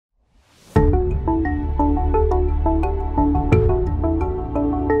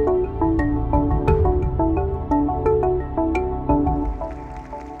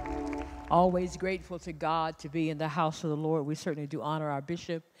always grateful to God to be in the house of the Lord. We certainly do honor our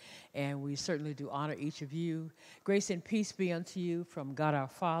bishop, and we certainly do honor each of you. Grace and peace be unto you from God our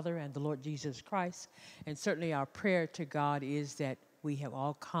Father and the Lord Jesus Christ. And certainly our prayer to God is that we have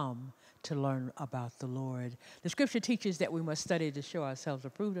all come to learn about the Lord. The scripture teaches that we must study to show ourselves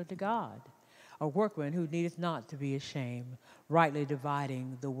approved unto God, a workman who needeth not to be ashamed, rightly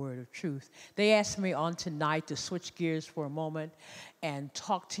dividing the word of truth. They asked me on tonight to switch gears for a moment and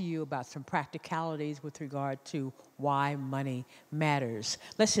talk to you about some practicalities with regard to why money matters.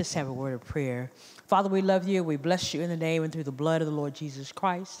 Let's just have a word of prayer. Father, we love you. We bless you in the name and through the blood of the Lord Jesus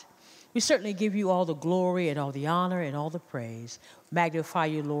Christ. We certainly give you all the glory and all the honor and all the praise. Magnify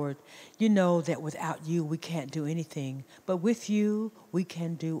you, Lord. You know that without you, we can't do anything. But with you, we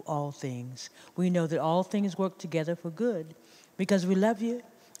can do all things. We know that all things work together for good because we love you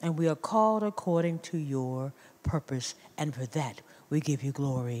and we are called according to your purpose. And for that, we give you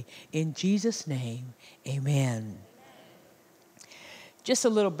glory. In Jesus' name, amen. Just a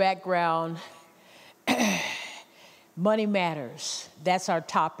little background. Money matters. That's our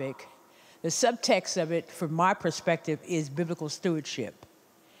topic. The subtext of it, from my perspective, is biblical stewardship.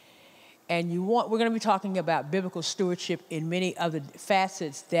 And we're going to be talking about biblical stewardship in many other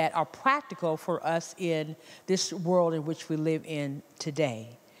facets that are practical for us in this world in which we live in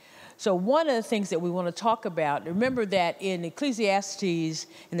today. So one of the things that we want to talk about, remember that in Ecclesiastes,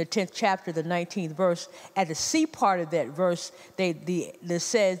 in the 10th chapter, the 19th verse, at the C part of that verse, the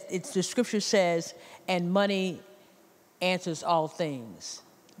scripture says, and money answers all things.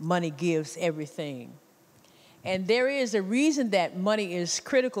 Money gives everything. And there is a reason that money is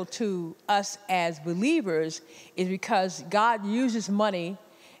critical to us as believers is because God uses money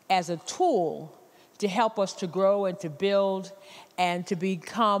as a tool to help us to grow and to build and to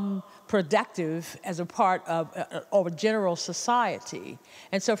become productive as a part of a general society.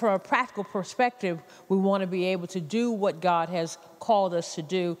 And so from a practical perspective, we want to be able to do what God has called us to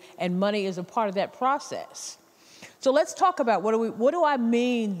do, and money is a part of that process. So let's talk about what do I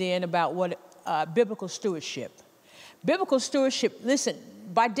mean then about biblical stewardship. Biblical stewardship, listen,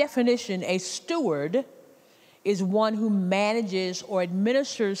 by definition, a steward is one who manages or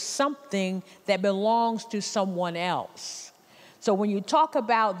administers something that belongs to someone else. So when you talk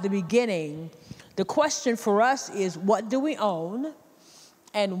about the beginning, the question for us is, what do we own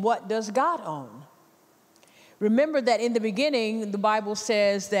and what does God own? Remember that in the beginning, the Bible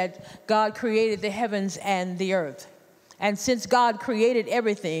says that God created the heavens and the earth. And since God created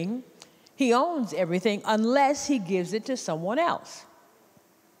everything, he owns everything unless he gives it to someone else.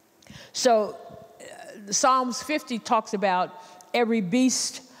 So Psalms 50 talks about every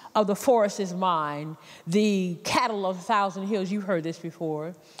beast of the forest is mine. The cattle of 1,000 hills, you've heard this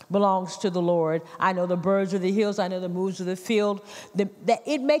before, belongs to the Lord. I know the birds of the hills. I know the moves of the field. That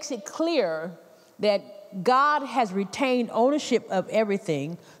it makes it clear that God has retained ownership of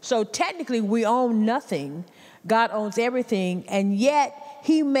everything. So technically we own nothing. God owns everything, and yet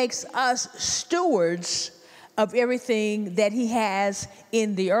he makes us stewards of everything that he has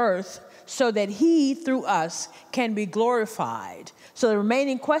in the earth so that he, through us, can be glorified. So the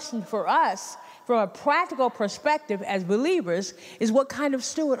remaining question for us, from a practical perspective as believers, is what kind of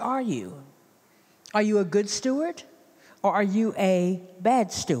steward are you? Are you a good steward, or are you a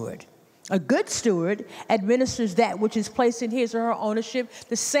bad steward? A good steward administers that which is placed in his or her ownership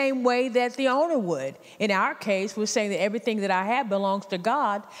the same way that the owner would. In our case, we're saying that everything that I have belongs to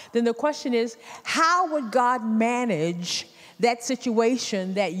God. Then the question is, how would God manage that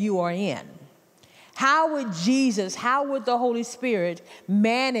situation that you are in? How would Jesus, how would the Holy Spirit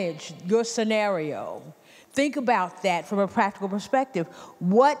manage your scenario? Think about that from a practical perspective.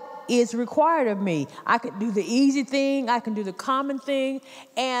 What is required of me? I can do the easy thing, I can do the common thing,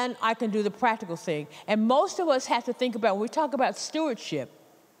 and I can do the practical thing. And most of us have to think about, when we talk about stewardship,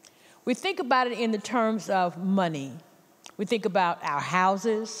 we think about it in the terms of money. We think about our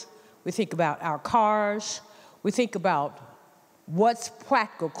houses, we think about our cars, we think about what's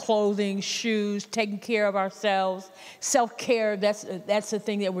practical, clothing, shoes, taking care of ourselves, self-care, that's the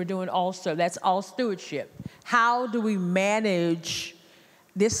thing that we're doing also. That's all stewardship. How do we manage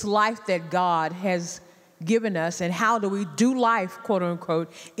this life that God has given us, and how do we do life, quote unquote,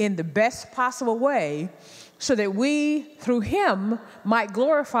 in the best possible way so that we, through him, might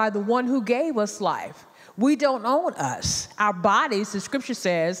glorify the one who gave us life? We don't own us. Our bodies, the scripture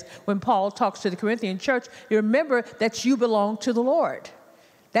says, when Paul talks to the Corinthian church, you remember that you belong to the Lord.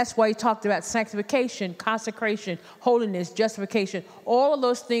 That's why he talked about sanctification, consecration, holiness, justification. All of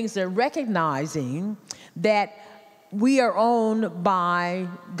those things are recognizing that we are owned by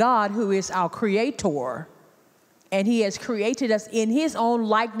God, who is our creator, and he has created us in his own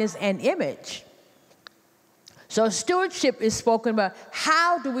likeness and image. So stewardship is spoken about.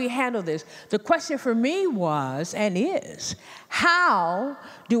 How do we handle this? The question for me was and is, how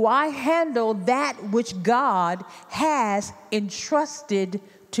do I handle that which God has entrusted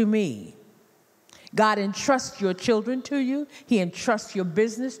to me? God entrusts your children to you. He entrusts your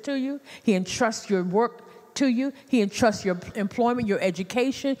business to you. He entrusts your work to you. He entrusts your employment, your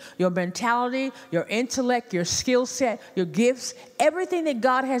education, your mentality, your intellect, your skill set, your gifts, everything that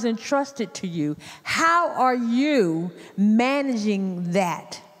God has entrusted to you. How are you managing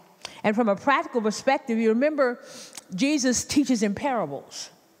that? And from a practical perspective, you remember Jesus teaches in parables.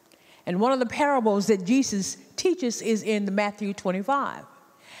 And one of the parables that Jesus teaches is in Matthew 25.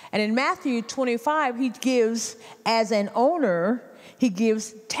 And in Matthew 25, he gives, as an owner, he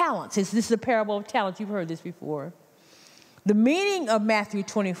gives talents. This is a parable of talents. You've heard this before. The meaning of Matthew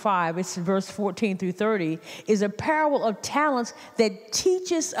 25, it's verse 14 through 30, is a parable of talents that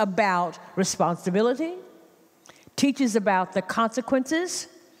teaches about responsibility, teaches about the consequences,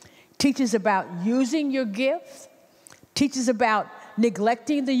 teaches about using your gift, teaches about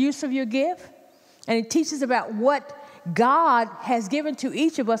neglecting the use of your gift, and it teaches about what God has given to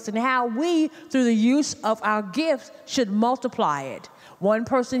each of us and how we, through the use of our gifts, should multiply it. One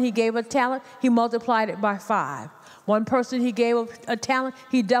person, he gave a talent, he multiplied it by 5. One person, he gave a talent,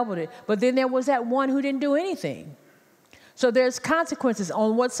 he doubled it. But then there was that one who didn't do anything. So there's consequences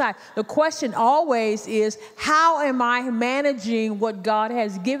on what side. The question always is, how am I managing what God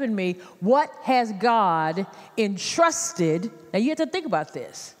has given me? What has God entrusted? Now you have to think about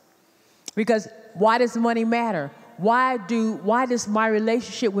this. Because why does money matter? Why does my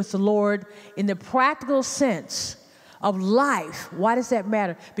relationship with the Lord in the practical sense of life, why does that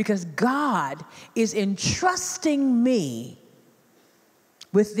matter? Because God is entrusting me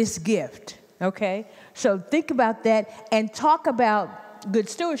with this gift, okay? So think about that and talk about good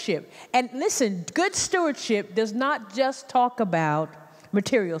stewardship. And listen, good stewardship does not just talk about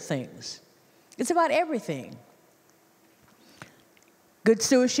material things. It's about everything. Good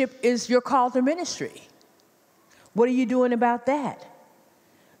stewardship is your call to ministry. What are you doing about that?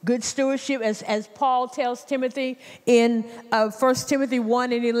 Good stewardship, as Paul tells Timothy in 1 Timothy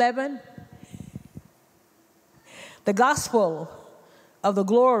 1 and 11, the gospel of the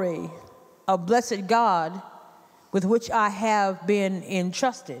glory of blessed God with which I have been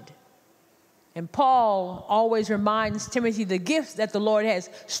entrusted. And Paul always reminds Timothy the gifts that the Lord has.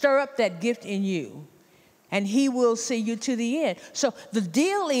 Stir up that gift in you, and he will see you to the end. So the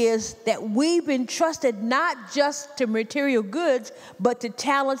deal is that we've been trusted not just to material goods, but to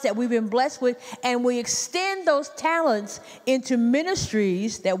talents that we've been blessed with, and we extend those talents into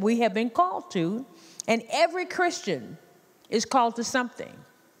ministries that we have been called to, and every Christian is called to something.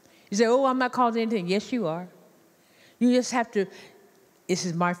 You say, oh, I'm not called to anything. Yes, you are. You just have to, this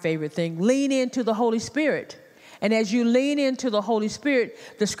is my favorite thing, lean into the Holy Spirit. And as you lean into the Holy Spirit,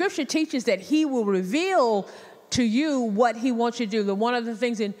 the scripture teaches that he will reveal to you what he wants you to do. One of the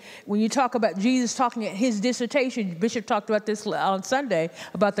things when you talk about Jesus talking at his dissertation, Bishop talked about this on Sunday,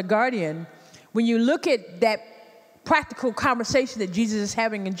 about the guardian. When you look at that practical conversation that Jesus is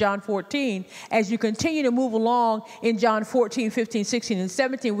having in John 14, as you continue to move along in John 14, 15, 16, and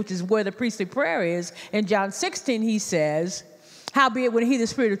 17, which is where the priestly prayer is, in John 16, he says, howbeit when he, the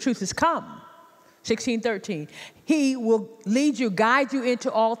Spirit of truth, is come, 16:13. He will lead you, guide you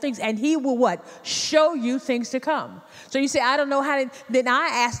into all things, and he will what? Show you things to come. So you say, I don't know how to, then I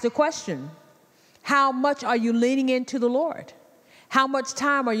ask the question, how much are you leaning into the Lord? How much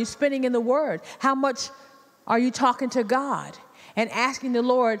time are you spending in the Word? How much are you talking to God and asking the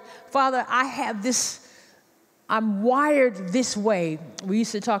Lord, Father, I have this, I'm wired this way. We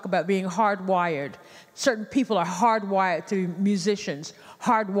used to talk about being hardwired. Certain people are hardwired to be musicians,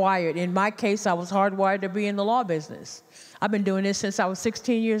 hardwired. In my case, I was hardwired to be in the law business. I've been doing this since I was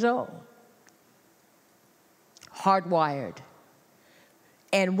 16 years old. Hardwired.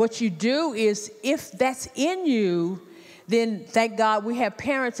 And what you do is, if that's in you, then thank God we have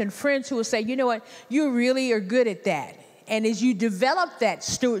parents and friends who will say, you know what, you really are good at that. And as you develop that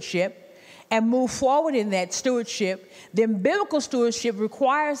stewardship and move forward in that stewardship, then biblical stewardship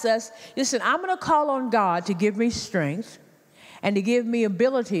requires us, listen, I'm going to call on God to give me strength and to give me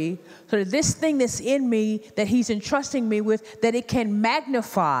ability so that this thing that's in me that he's entrusting me with, that it can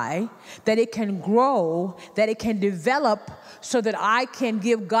magnify, that it can grow, that it can develop so that I can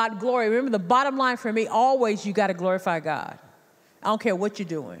give God glory. Remember, the bottom line for me, always you got to glorify God. I don't care what you're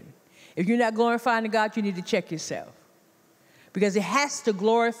doing. If you're not glorifying God, you need to check yourself, because it has to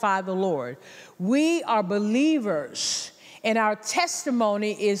glorify the Lord. We are believers, and our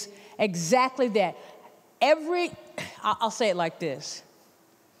testimony is exactly that. Every I'll say it like this.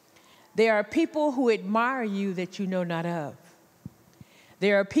 There are people who admire you that you know not of.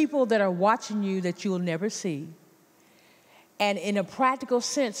 There are people that are watching you that you'll never see. And in a practical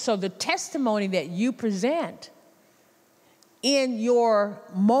sense, so the testimony that you present in your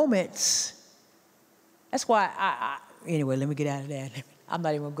moments, that's why anyway, let me get out of that. I'm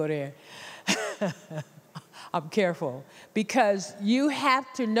not even going to go there. I'm careful. Because you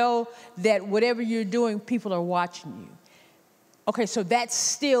have to know that whatever you're doing, people are watching you. Okay, so that's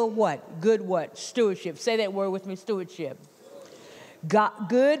still what? Good what? Stewardship. Say that word with me, stewardship.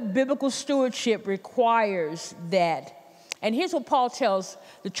 Good biblical stewardship requires that. And here's what Paul tells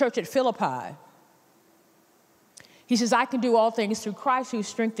the church at Philippi. He says, I can do all things through Christ who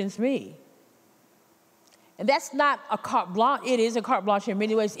strengthens me. And that's not a carte blanche. It is a carte blanche in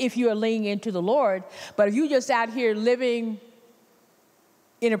many ways if you are leaning into the Lord. But if you're just out here living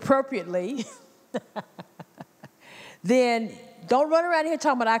inappropriately, then don't run around here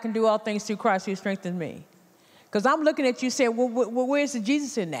talking about I can do all things through Christ who strengthens me. Because I'm looking at you saying, well, where's the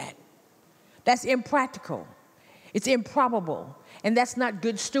Jesus in that? That's impractical. It's improbable. And that's not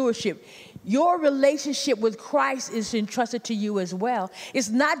good stewardship. Your relationship with Christ is entrusted to you as well. It's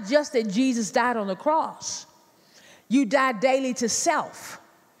not just that Jesus died on the cross. You die daily to self.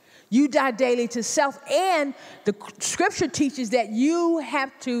 You die daily to self. And the scripture teaches that you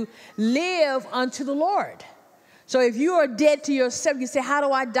have to live unto the Lord. So if you are dead to yourself, you say, how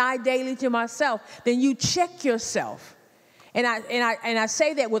do I die daily to myself? Then you check yourself. And I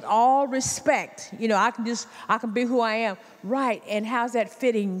say that with all respect. You know, I can be who I am. Right. And how's that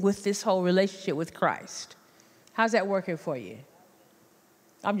fitting with this whole relationship with Christ? How's that working for you?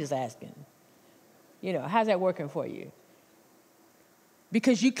 I'm just asking. You know, how's that working for you?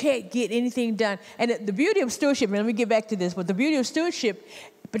 Because you can't get anything done. And the beauty of stewardship, and let me get back to this, but the beauty of stewardship,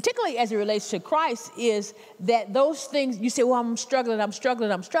 particularly as it relates to Christ, is that those things, you say, well, I'm struggling.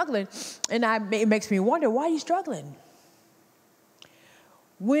 And it makes me wonder, why are you struggling?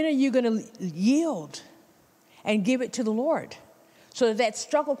 When are you going to yield and give it to the Lord so that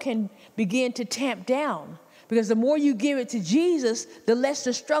struggle can begin to tamp down? Because the more you give it to Jesus, the less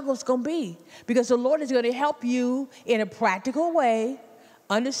the struggle is going to be. Because the Lord is going to help you in a practical way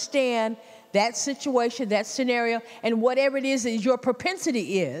understand that situation, that scenario, and whatever it is that your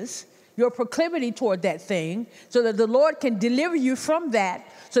propensity is, your proclivity toward that thing, so that the Lord can deliver you from that,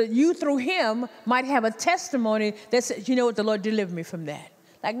 so that you through him might have a testimony that says, you know what, the Lord delivered me from that.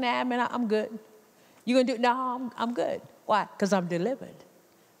 Like, nah, man, I'm good. You gonna do it? No, I'm good. Why? Because I'm delivered.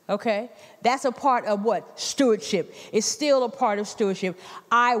 Okay? That's a part of what? Stewardship. It's still a part of stewardship.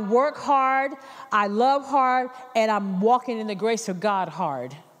 I work hard, I love hard, and I'm walking in the grace of God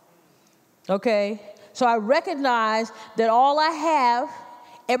hard. Okay? So I recognize that all I have,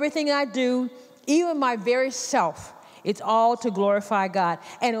 everything I do, even my very self, it's all to glorify God.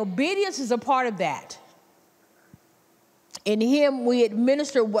 And obedience is a part of that. In him we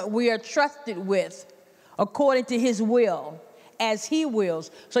administer what we are trusted with according to his will, as he wills.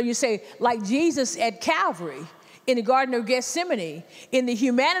 So you say, like Jesus at Calvary, in the Garden of Gethsemane, in the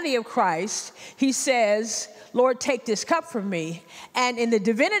humanity of Christ, he says, Lord, take this cup from me. And in the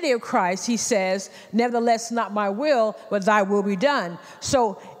divinity of Christ, he says, nevertheless, not my will, but thy will be done.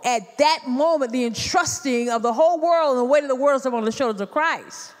 So at that moment, the entrusting of the whole world and the weight of the world is upon the shoulders of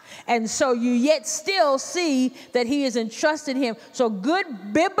Christ. And so you yet still see that he has entrusted him. So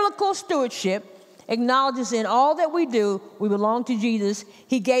good biblical stewardship acknowledges in all that we do, we belong to Jesus.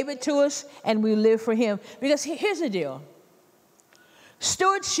 He gave it to us, and we live for him. Because here's the deal.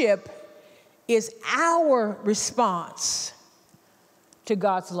 Stewardship is our response to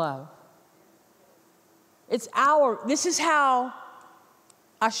God's love. This is how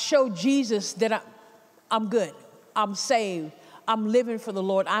I show Jesus that I'm good. I'm saved. I'm living for the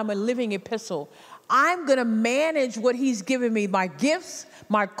Lord. I'm a living epistle. I'm going to manage what he's given me, my gifts,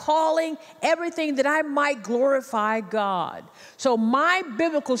 my calling, everything that I might glorify God. So my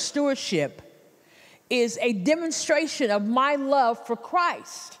biblical stewardship is a demonstration of my love for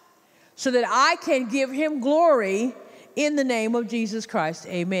Christ so that I can give him glory in the name of Jesus Christ.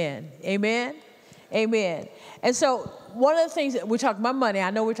 Amen. Amen. Amen. And so one of the things that we talk about money,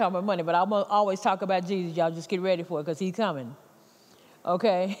 I know we're talking about money, but I'm going to always talk about Jesus. Y'all just get ready for it because he's coming.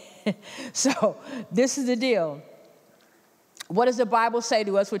 Okay? So this is the deal. What does the Bible say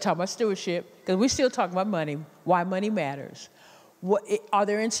to us? We're talking about stewardship because we're still talking about money, why money matters. Are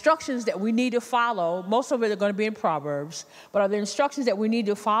there instructions that we need to follow? Most of it are going to be in Proverbs, but are there instructions that we need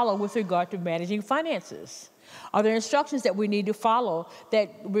to follow with regard to managing finances? Are there instructions that we need to follow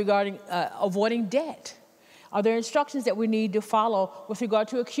regarding avoiding debt? Are there instructions that we need to follow with regard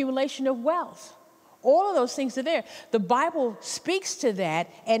to accumulation of wealth? All of those things are there. The Bible speaks to that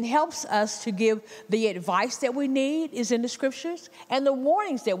and helps us to give the advice that we need is in the scriptures, and the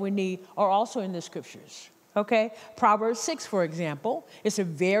warnings that we need are also in the scriptures. Okay? Proverbs 6, for example, it's a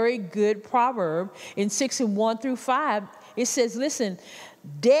very good proverb. In 6:1-5, it says, listen,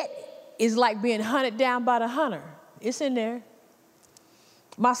 debt is like being hunted down by the hunter. It's in there.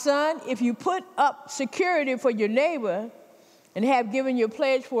 My son, if you put up security for your neighbor and have given your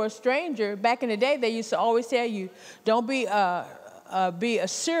pledge for a stranger, back in the day, they used to always tell you, don't be a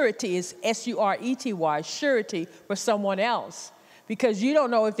surety, is S-U-R-E-T-Y, surety for someone else, because you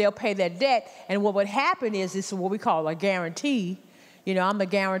don't know if they'll pay that debt. And what would happen is, this is what we call a guarantee. You know, I'm the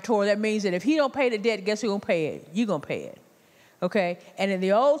guarantor. That means that if he don't pay the debt, guess who's going to pay it? You're going to pay it. Okay? And in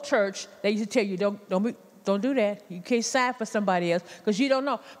the old church, they used to tell you, don't do that. You can't sign for somebody else because you don't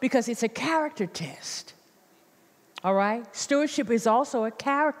know, because it's a character test. All right? Stewardship is also a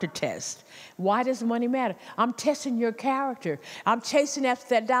character test. Why does money matter? I'm testing your character. I'm chasing after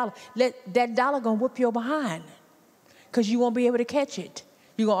that dollar. That dollar going to whip your behind because you won't be able to catch it.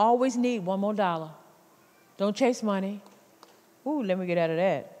 You're going to always need one more dollar. Don't chase money. Ooh, let me get out of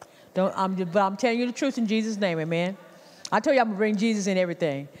that. But I'm telling you the truth in Jesus' name, amen? I told you I'm going to bring Jesus in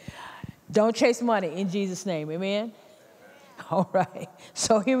everything. Don't chase money in Jesus' name, amen? All right.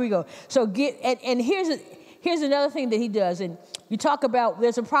 So here we go. So here's another thing that he does. And you talk about,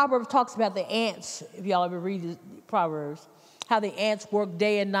 there's a proverb that talks about the ants, if y'all ever read the Proverbs, how the ants work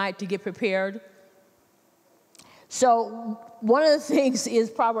day and night to get prepared. So one of the things is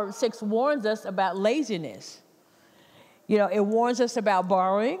Proverbs 6 warns us about laziness. You know, it warns us about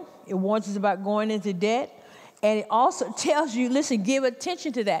borrowing. It warns us about going into debt. And it also tells you, listen, give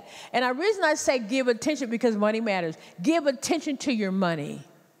attention to that. And the reason I say give attention, because money matters. Give attention to your money.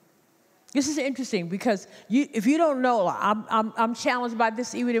 This is interesting because if you don't know, I'm challenged by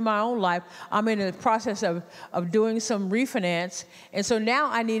this even in my own life. I'm in the process of doing some refinance. And so now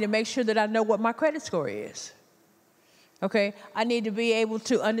I need to make sure that I know what my credit score is. Okay? I need to be able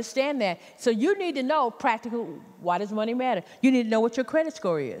to understand that. So you need to know practical, why does money matter? You need to know what your credit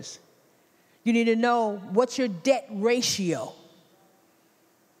score is. You need to know what's your debt ratio.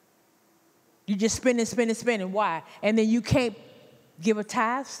 You just spending. Why? And then you can't give a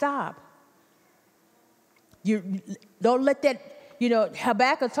tithe? Stop. You don't let that, you know,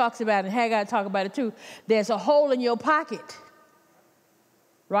 Habakkuk talks about it, and Haggai talks about it too. There's a hole in your pocket,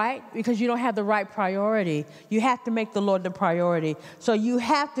 right? Because you don't have the right priority. You have to make the Lord the priority. So you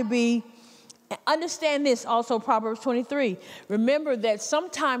have to understand this also, Proverbs 23. Remember that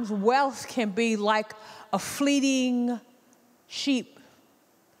sometimes wealth can be like a fleeting sheep,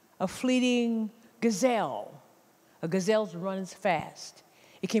 a fleeting gazelle. A gazelle's running fast.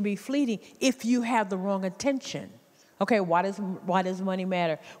 It can be fleeting if you have the wrong intention. Okay, why does money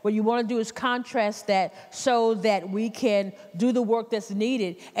matter? What you want to do is contrast that so that we can do the work that's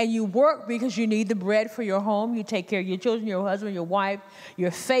needed. And you work because you need the bread for your home. You take care of your children, your husband, your wife. You're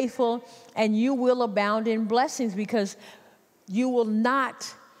faithful. And you will abound in blessings because you will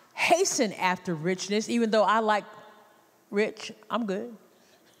not hasten after richness. Even though I like rich, I'm good.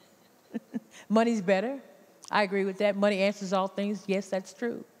 Money's better. I agree with that. Money answers all things. Yes, that's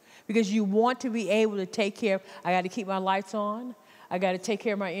true. Because you want to be able to take care of, I got to keep my lights on. I got to take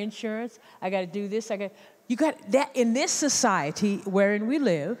care of my insurance. I got to do this. You got that in this society wherein we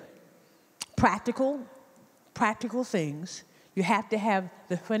live, practical things. You have to have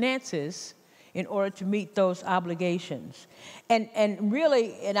the finances in order to meet those obligations. And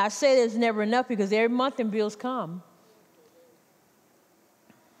really, and I say there's never enough because every month the bills come.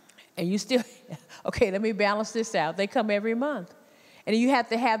 And you still, okay, let me balance this out. They come every month. And you have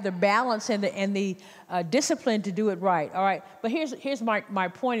to have the balance and the discipline to do it right. All right, but here's my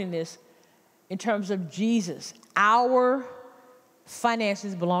point in this in terms of Jesus. Our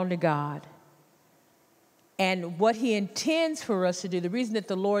finances belong to God. And what he intends for us to do, the reason that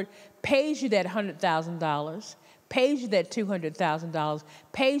the Lord pays you that $100,000, pays you that $200,000,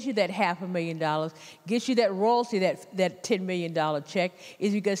 pays you that $500,000, gets you that royalty, that $10 million check,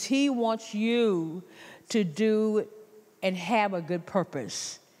 is because he wants you to do and have a good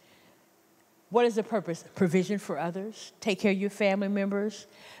purpose. What is the purpose? Provision for others. Take care of your family members.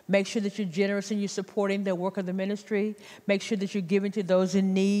 Make sure that you're generous and you're supporting the work of the ministry. Make sure that you're giving to those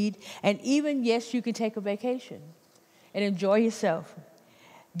in need. And even, yes, you can take a vacation and enjoy yourself.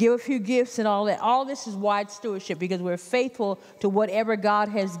 Give a few gifts and all that. All this is wide stewardship because we're faithful to whatever God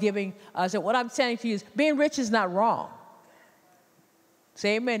has given us. And what I'm saying to you is being rich is not wrong.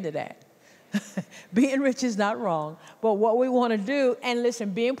 Say amen to that. Being rich is not wrong. But what we want to do, and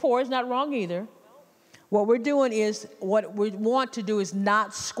listen, being poor is not wrong either. What we want to do is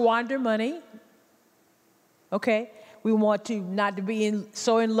not squander money. Okay? We want to not to be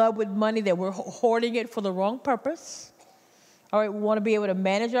so in love with money that we're hoarding it for the wrong purpose. All right, we want to be able to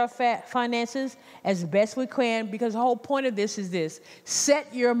manage our finances as best we can, because the whole point of this is this: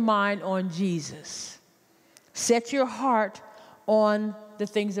 set your mind on Jesus. Set your heart on the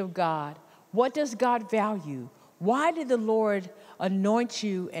things of God. What does God value? Why did the Lord anoint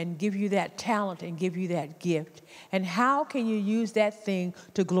you and give you that talent and give you that gift? And how can you use that thing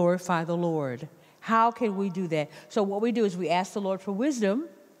to glorify the Lord? How can we do that? So what we do is we ask the Lord for wisdom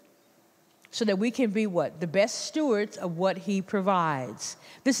so that we can be what? The best stewards of what he provides.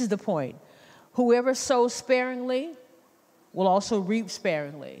 This is the point. Whoever sows sparingly will also reap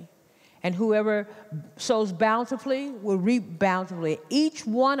sparingly. And whoever sows bountifully will reap bountifully. Each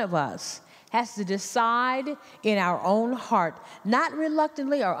one of us has to decide in our own heart, not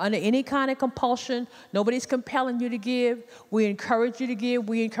reluctantly or under any kind of compulsion. Nobody's compelling you to give. We encourage you to give.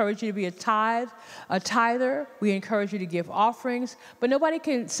 We encourage you to be a tither. We encourage you to give offerings. But nobody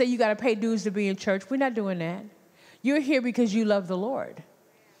can say you got to pay dues to be in church. We're not doing that. You're here because you love the Lord.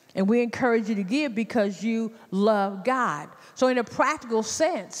 And we encourage you to give because you love God. So in a practical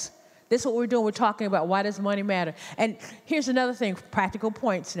sense, this is what we're doing. We're talking about why does money matter. And here's another thing, practical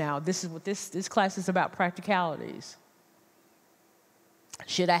points now. This is what this class is about, practicalities.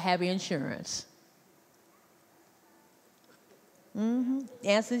 Should I have insurance? The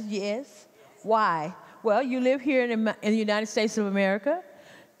answer is yes. Why? Well, you live here in the United States of America.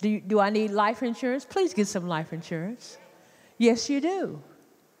 Do I need life insurance? Please get some life insurance. Yes, you do.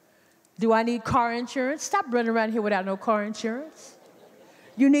 Do I need car insurance? Stop running around here without no car insurance.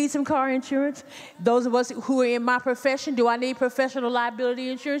 You need some car insurance? Those of us who are in my profession, do I need professional liability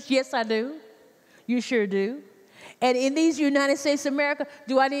insurance? Yes, I do. You sure do. And in these United States of America,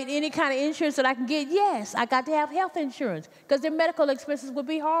 do I need any kind of insurance that I can get? Yes, I got to have health insurance because their medical expenses would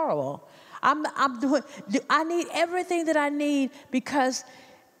be horrible. I need everything that I need because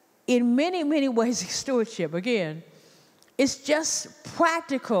in many, many ways, stewardship, again, it's just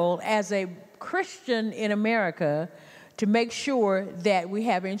practical as a Christian in America to make sure that we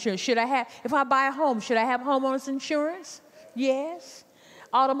have insurance. If I buy a home, should I have homeowners insurance? Yes.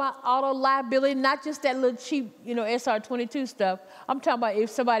 Auto liability, not just that little cheap, SR22 stuff. I'm talking about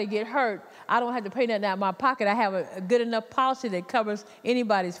if somebody get hurt, I don't have to pay nothing out of my pocket. I have a good enough policy that covers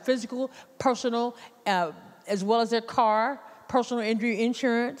anybody's physical, personal, as well as their car, personal injury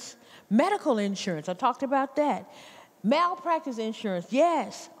insurance, medical insurance. I talked about that. Malpractice insurance,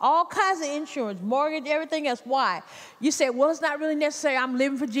 yes. All kinds of insurance, mortgage, everything else. Why? You say, well, it's not really necessary. I'm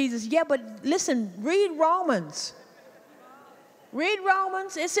living for Jesus. Yeah, but listen, read Romans. Read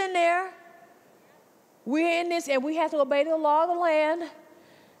Romans. It's in there. We're in this, and we have to obey the law of the land.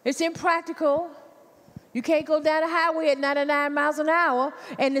 It's impractical. You can't go down the highway at 99 miles an hour,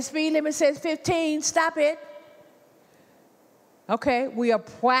 and the speed limit says 15. Stop it. Okay, we are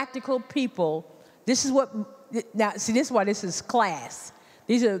practical people. This is what... Now, see, this is why this is class.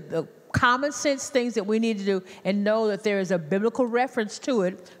 These are the common sense things that we need to do and know that there is a biblical reference to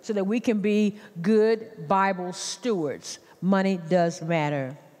it so that we can be good Bible stewards. Money does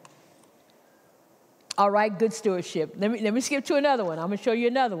matter. All right, good stewardship. Let me skip to another one. I'm going to show you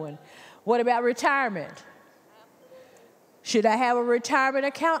another one. What about retirement? Should I have a retirement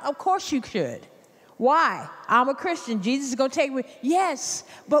account? Of course you should. Why? I'm a Christian. Jesus is going to take me. Yes,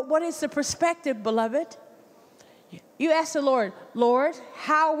 but what is the perspective, beloved? You ask the Lord, Lord,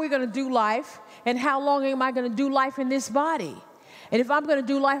 how are we going to do life? And how long am I going to do life in this body? And if I'm going to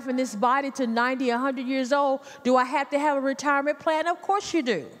do life in this body to 90, 100 years old, do I have to have a retirement plan? Of course you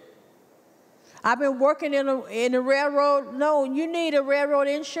do. I've been working in a railroad. No, you need a railroad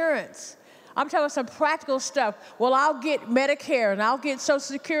insurance. I'm talking about some practical stuff. Well, I'll get Medicare and I'll get Social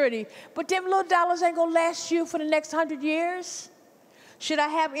Security, but them little dollars ain't going to last you for the next 100 years. Should I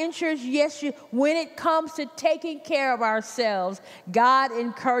have insurance? Yes. When it comes to taking care of ourselves, God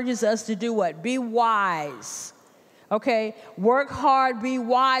encourages us to do what? Be wise. Okay? Work hard, be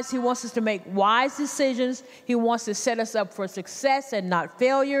wise. He wants us to make wise decisions. He wants to set us up for success and not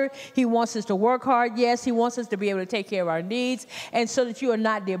failure. He wants us to work hard. Yes, he wants us to be able to take care of our needs. And so that you are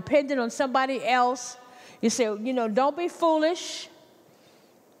not dependent on somebody else. You say, don't be foolish.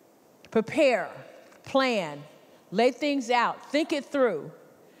 Prepare. Plan. Lay things out. Think it through.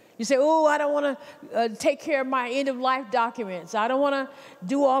 You say, oh, I don't want to take care of my end-of-life documents. I don't want to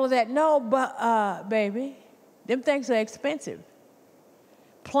do all of that. No, but, baby, them things are expensive.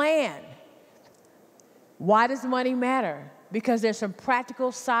 Plan. Why does money matter? Because there's some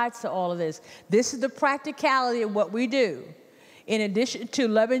practical sides to all of this. This is the practicality of what we do. In addition to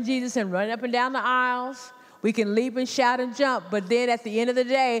loving Jesus and running up and down the aisles, we can leap and shout and jump. But then at the end of the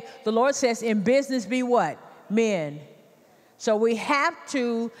day, the Lord says, in business, be what? Men. So we have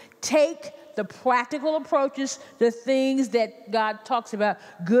to take the practical approaches, the things that God talks about,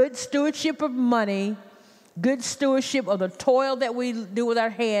 good stewardship of money, good stewardship of the toil that we do with our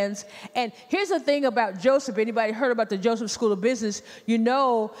hands. And here's the thing about Joseph. Anybody heard about the Joseph School of Business? You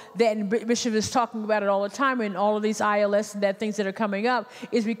know that, and Bishop is talking about it all the time in all of these ILS and that things that are coming up,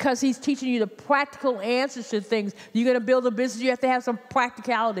 is because he's teaching you the practical answers to things. You're going to build a business, you have to have some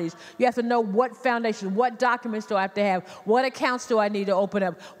practicalities. You have to know what foundation, what documents do I have to have, what accounts do I need to open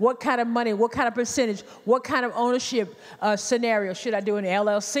up, what kind of money, what kind of percentage, what kind of ownership scenario. Should I do an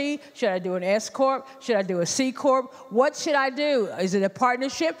LLC? Should I do an S Corp? Should I do a C Corp? What should I do? Is it a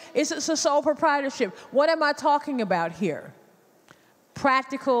partnership? Is it a sole proprietorship? What am I talking about here?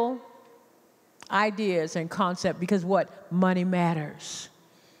 Practical ideas and concept, because what? Money matters.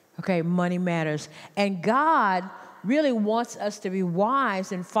 Okay, money matters. And God really wants us to be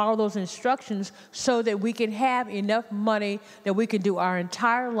wise and follow those instructions so that we can have enough money that we can do our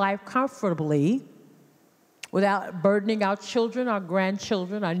entire life comfortably, without burdening our children, our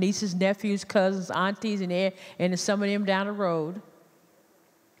grandchildren, our nieces, nephews, cousins, aunties, and some of them down the road.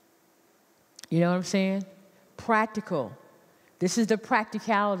 You know what I'm saying? Practical. This is the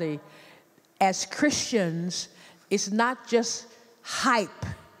practicality. As Christians, it's not just hype.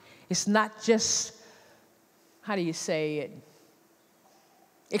 It's not just, how do you say it,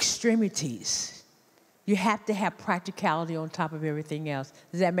 extremities. You have to have practicality on top of everything else.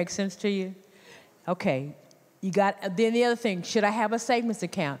 Does that make sense to you? Okay. Then the other thing, should I have a savings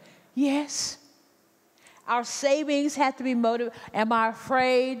account? Yes. Our savings have to be motivated. Am I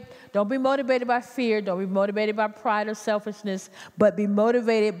afraid? Don't be motivated by fear. Don't be motivated by pride or selfishness, but be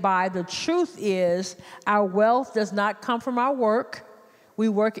motivated by the truth is our wealth does not come from our work. We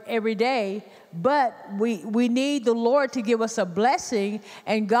work every day, but we need the Lord to give us a blessing,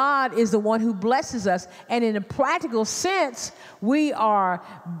 and God is the one who blesses us. And in a practical sense, we are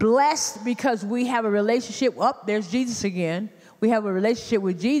blessed because we have a relationship. There's Jesus again. We have a relationship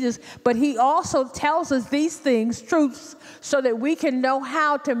with Jesus, but he also tells us these things, truths, so that we can know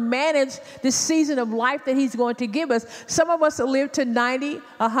how to manage this season of life that he's going to give us. Some of us will live to 90,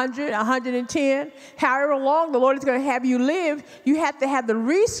 100, 110. However long the Lord is going to have you live, you have to have the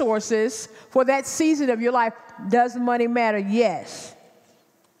resources for that season of your life. Does money matter? Yes.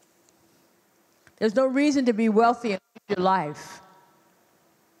 There's no reason to be wealthy and live your life.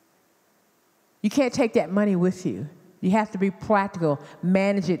 You can't take that money with you. You have to be practical,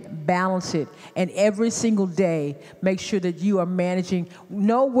 manage it, balance it, and every single day make sure that you are managing,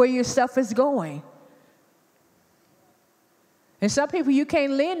 know where your stuff is going. And some people you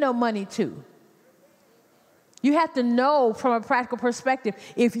can't lend no money to. You have to know from a practical perspective,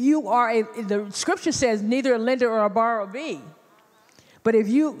 if you are, the scripture says neither a lender or a borrower be. But if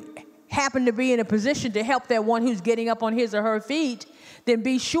you happen to be in a position to help that one who's getting up on his or her feet, then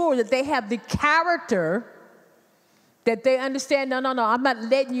be sure that they have the character that they understand, no, I'm not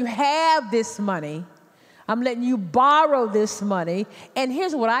letting you have this money. I'm letting you borrow this money. And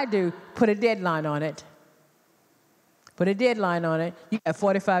here's what I do. Put a deadline on it. Put a deadline on it. You got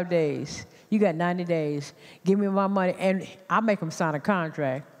 45 days. You got 90 days. Give me my money. And I'll make them sign a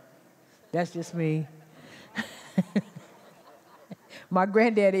contract. That's just me. My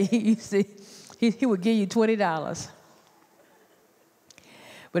granddaddy, he would give you $20.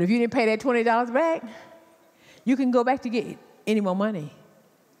 But if you didn't pay that $20 back, you can go back to get any more money.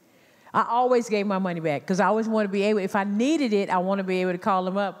 I always gave my money back because I always want to be able, if I needed it, I want to be able to call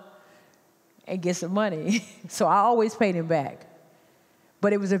them up and get some money. So I always paid him back.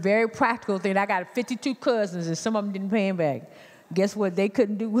 But it was a very practical thing. I got 52 cousins and some of them didn't pay him back. Guess what? They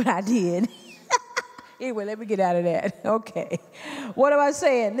couldn't do what I did. Anyway, let me get out of that. Okay. What am I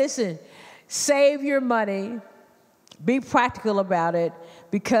saying? Listen, save your money. Be practical about it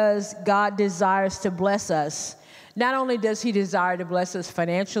because God desires to bless us. Not only does he desire to bless us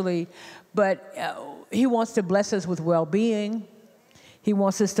financially, but he wants to bless us with well-being. He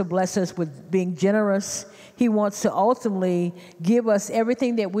wants us to bless us with being generous. He wants to ultimately give us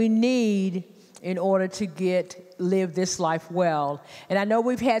everything that we need in order to live this life well. And I know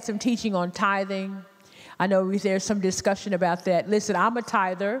we've had some teaching on tithing. I know there's some discussion about that. Listen, I'm a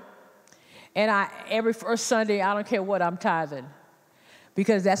tither. And every first Sunday, I don't care what, I'm tithing.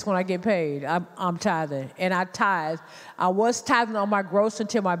 Because that's when I get paid. I'm tithing. And I tithe. I was tithing on my gross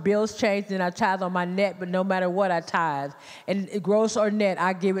until my bills changed, and I tithe on my net, but no matter what, I tithe. And gross or net,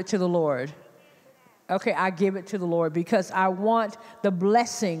 I give it to the Lord. Okay, I give it to the Lord because I want the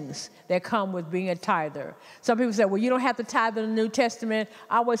blessings that come with being a tither. Some people say, well, you don't have to tithe in the New Testament.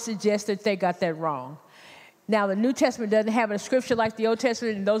 I would suggest that they got that wrong. Now, the New Testament doesn't have a scripture like the Old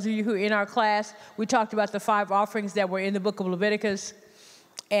Testament. And those of you who are in our class, we talked about the 5 offerings that were in the book of Leviticus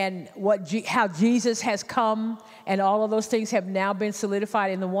and how Jesus has come, and all of those things have now been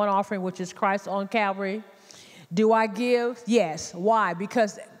solidified in the one offering, which is Christ on Calvary. Do I give? Yes. Why?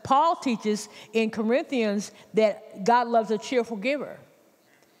 Because Paul teaches in Corinthians that God loves a cheerful giver.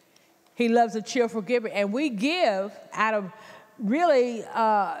 He loves a cheerful giver. And we give out of really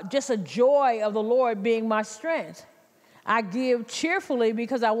just a joy of the Lord being my strength. I give cheerfully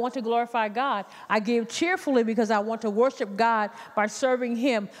because I want to glorify God. I give cheerfully because I want to worship God by serving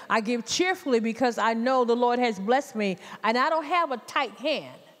Him. I give cheerfully because I know the Lord has blessed me, and I don't have a tight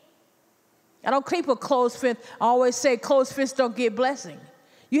hand. I don't keep a closed fist. I always say closed fists don't get blessing.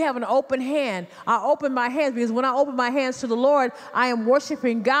 You have an open hand. I open my hands because when I open my hands to the Lord, I am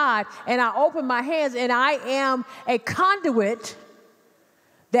worshiping God, and I open my hands, and I am a conduit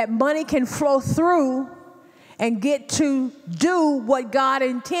that money can flow through and get to do what God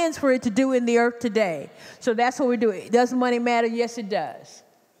intends for it to do in the earth today. So that's what we do. Does money matter? Yes, it does.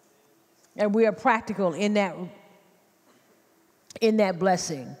 And we are practical in that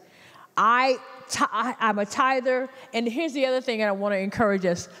blessing. I'm a tither. And here's the other thing that I want to encourage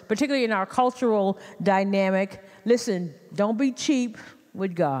us, particularly in our cultural dynamic. Listen, don't be cheap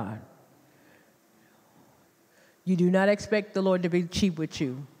with God. You do not expect the Lord to be cheap with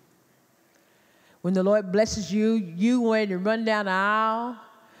you. When the Lord blesses you, you want to run down the aisle,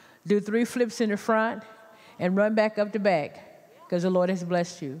 do 3 flips in the front, and run back up the back because the Lord has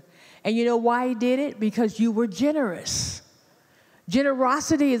blessed you. And you know why He did it? Because you were generous.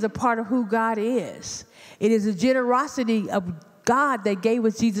 Generosity is a part of who God is. It is a generosity of God that gave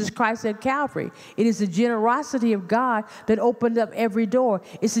us Jesus Christ at Calvary. It is the generosity of God that opened up every door.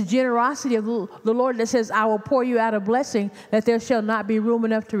 It's the generosity of the Lord that says, I will pour you out a blessing that there shall not be room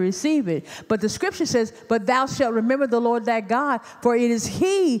enough to receive it. But the scripture says, but thou shalt remember the Lord thy God, for it is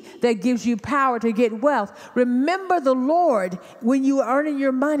He that gives you power to get wealth. Remember the Lord when you are earning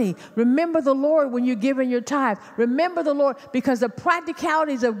your money. Remember the Lord when you're giving your tithe. Remember the Lord, because the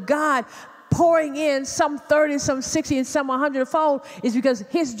practicalities of God pouring in some 30, some 60, and some 100-fold is because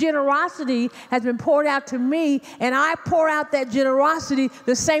His generosity has been poured out to me, and I pour out that generosity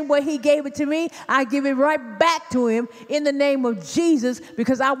the same way He gave it to me. I give it right back to Him in the name of Jesus,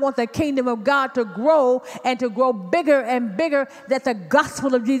 because I want the kingdom of God to grow and to grow bigger and bigger, that the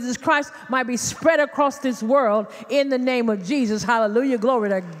gospel of Jesus Christ might be spread across this world in the name of Jesus. Hallelujah. Glory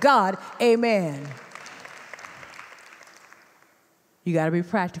to God. Amen. You got to be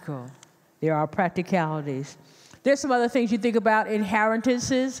practical. There are practicalities. There's some other things you think about.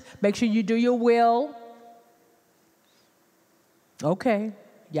 Inheritances. Make sure you do your will. Okay.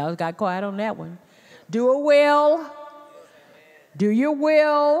 Y'all got quiet on that one. Do a will. Do your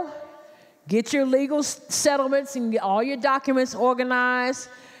will. Get your legal settlements and get all your documents organized.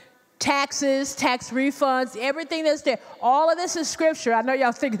 Taxes, tax refunds, everything that's there. All of this is scripture. I know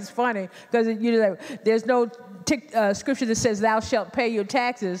y'all think it's funny because there's no scripture that says thou shalt pay your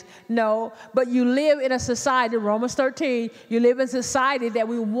taxes. No, but you live in a society, Romans 13, you live in a society that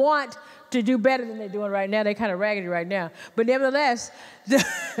we want to do better than they're doing right now. They're kind of raggedy right now. But nevertheless,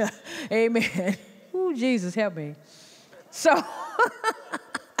 amen. Ooh, Jesus, help me. So,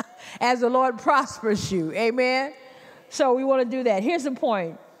 as the Lord prospers you, amen. So we want to do that. Here's the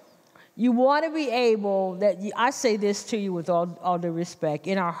point. You want to be able, I say this to you with all due respect,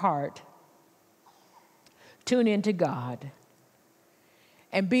 in our heart, tune into God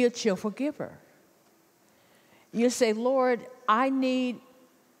and be a cheerful giver. You say, Lord, I need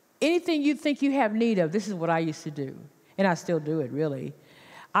anything you think you have need of. This is what I used to do, and I still do it, really.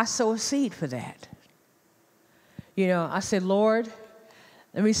 I sow a seed for that. You know, I said, Lord,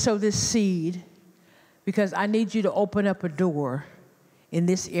 let me sow this seed because I need you to open up a door in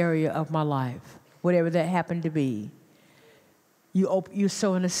this area of my life, whatever that happened to be. You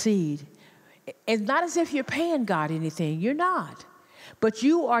sowing a seed. It's not as if you're paying God anything. You're not. But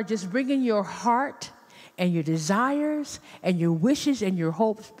you are just bringing your heart and your desires and your wishes and your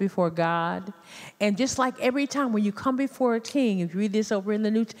hopes before God. And just like every time when you come before a king, if you read this over in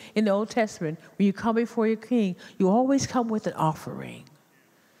the Old Testament, when you come before your king, you always come with an offering.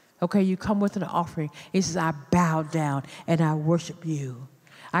 Okay, you come with an offering. He says, I bow down and I worship you.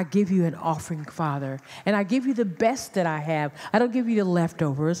 I give you an offering, Father, and I give you the best that I have. I don't give you the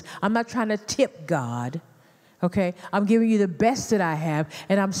leftovers. I'm not trying to tip God, okay? I'm giving you the best that I have,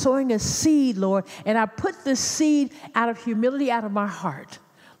 and I'm sowing a seed, Lord, and I put the seed out of humility out of my heart.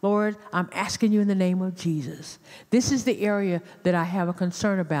 Lord, I'm asking you in the name of Jesus. This is the area that I have a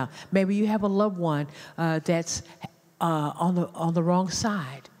concern about. Maybe you have a loved one that's on the wrong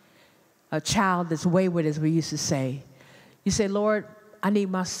side. a child that's wayward, as we used to say. You say, Lord, I need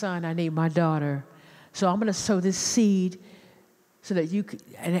my son, I need my daughter. So I'm going to sow this seed so that you could,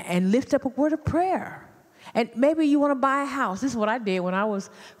 and lift up a word of prayer. And maybe you want to buy a house. This is what I did when I was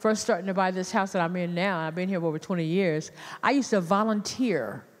first starting to buy this house that I'm in now. I've been here for over 20 years. I used to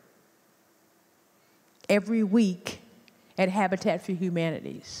volunteer every week at Habitat for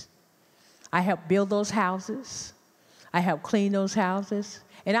Humanities. I helped build those houses. I helped clean those houses.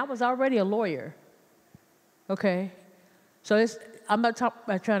 And I was already a lawyer. Okay? So I'm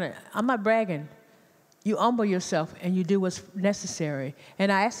not bragging. You humble yourself and you do what's necessary.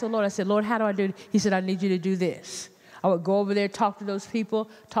 And I asked the Lord, I said, Lord, how do I do it? He said, I need you to do this. I would go over there, talk to those people,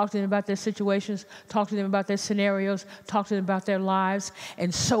 talk to them about their situations, talk to them about their scenarios, talk to them about their lives,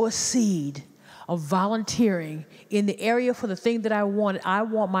 and sow a seed of volunteering in the area for the thing that I wanted. I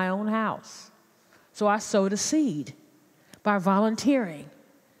want my own house. So I sowed a seed by volunteering.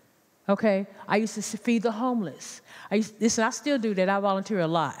 Okay? I used to feed the homeless. I still do that. I volunteer a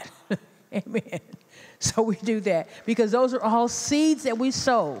lot. Amen. So we do that because those are all seeds that we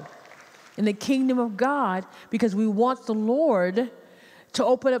sow in the kingdom of God because we want the Lord to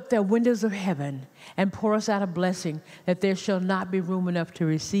open up the windows of heaven and pour us out a blessing that there shall not be room enough to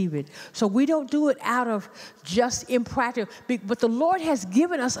receive it. So we don't do it out of just impractical, but the Lord has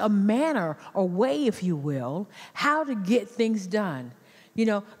given us a manner, a way, if you will, how to get things done. You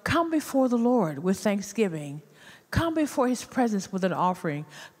know, come before the Lord with thanksgiving. Come before his presence with an offering.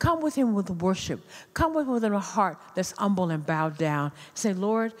 Come with him with worship. Come with him a heart that's humble and bowed down. Say,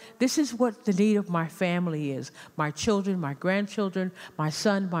 Lord, this is what the need of my family is. My children, my grandchildren, my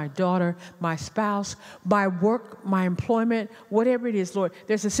son, my daughter, my spouse, my work, my employment, whatever it is, Lord.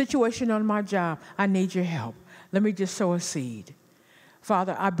 There's a situation on my job. I need your help. Let me just sow a seed.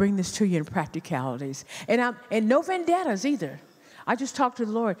 Father, I bring this to you in practicalities. And no vendettas either. I just talk to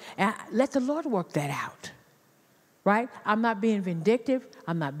the Lord and let the Lord work that out. Right? I'm not being vindictive.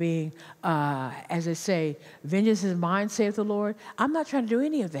 I'm not being, as I say, vengeance is mine, saith the Lord. I'm not trying to do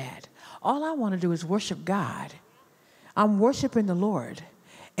any of that. All I want to do is worship God. I'm worshiping the Lord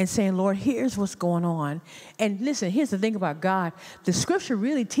and saying, Lord, here's what's going on. And listen, here's the thing about God. The scripture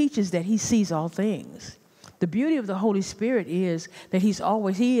really teaches that he sees all things. The beauty of the Holy Spirit is that he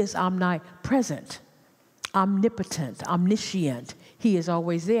is omnipresent, omnipotent, omniscient. He is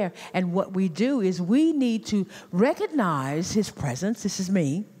always there. And what we do is we need to recognize his presence. This is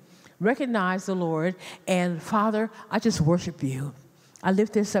me. Recognize the Lord. And Father, I just worship you. I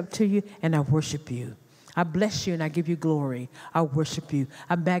lift this up to you and I worship you. I bless you and I give you glory. I worship you.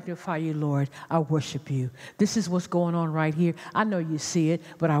 I magnify you, Lord. I worship you. This is what's going on right here. I know you see it,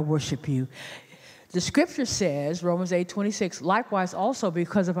 but I worship you. The scripture says, Romans 8:26, likewise also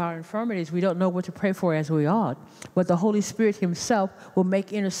because of our infirmities, we don't know what to pray for as we ought, but the Holy Spirit himself will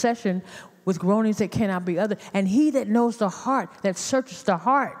make intercession with groanings that cannot be uttered. And he that knows the heart, that searches the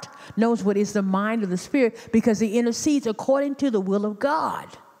heart, knows what is the mind of the Spirit because he intercedes according to the will of God.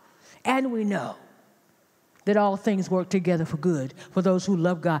 And we know that all things work together for good for those who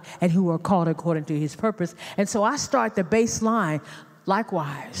love God and who are called according to his purpose. And so I start the baseline,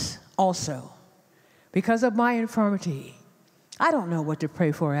 likewise also. Because of my infirmity, I don't know what to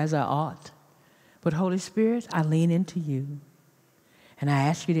pray for as I ought. But Holy Spirit, I lean into you. And I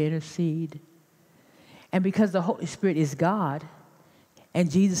ask you to intercede. And because the Holy Spirit is God, and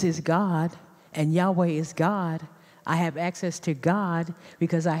Jesus is God, and Yahweh is God, I have access to God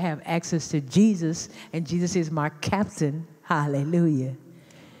because I have access to Jesus, and Jesus is my captain. Hallelujah.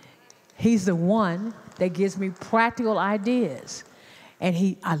 He's the one that gives me practical ideas.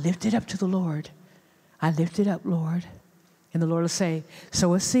 And I lift it up to the Lord. I lift it up, Lord. And the Lord will say,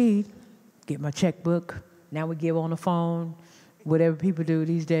 sow a seed, get my checkbook. Now we give on the phone, whatever people do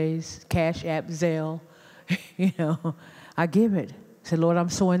these days, Cash App, Zelle, I give it. Say, Lord, I'm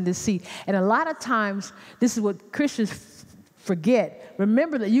sowing this seed. And a lot of times, this is what Christians forget.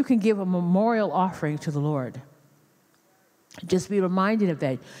 Remember that you can give a memorial offering to the Lord. Just be reminded of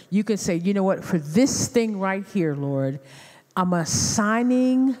that. You can say, you know what, for this thing right here, Lord, I'm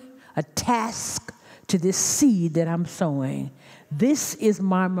assigning a task to this seed that I'm sowing. This is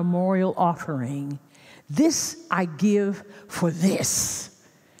my memorial offering. This I give for this.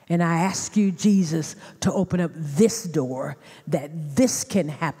 And I ask you, Jesus, to open up this door, that this can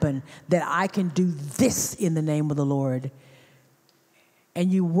happen, that I can do this in the name of the Lord.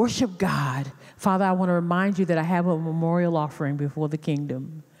 And you worship God. Father, I want to remind you that I have a memorial offering before the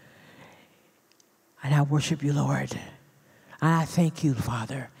kingdom. And I worship you, Lord. And I thank you,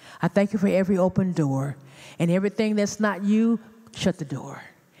 Father. I thank you for every open door. And everything that's not you, shut the door.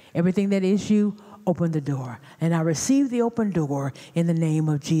 Everything that is you, open the door. And I receive the open door in the name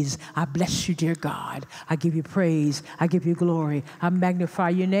of Jesus. I bless you, dear God. I give you praise. I give you glory. I magnify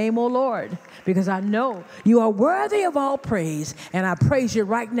your name, O Lord, because I know you are worthy of all praise. And I praise you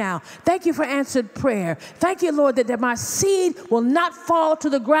right now. Thank you for answered prayer. Thank you, Lord, that my seed will not fall to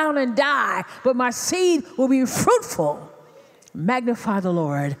the ground and die, but my seed will be fruitful. Magnify the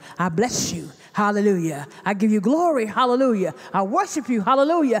Lord. I bless you. Hallelujah. I give you glory. Hallelujah. I worship you.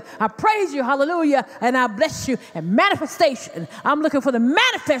 Hallelujah. I praise you. Hallelujah. And I bless you. And manifestation. I'm looking for the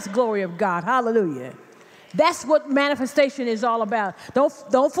manifest glory of God. Hallelujah. That's what manifestation is all about. Don't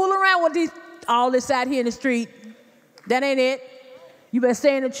fool around with all this out here in the street. That ain't it. You better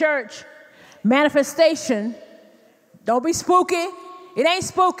stay in the church. Manifestation. Don't be spooky. It ain't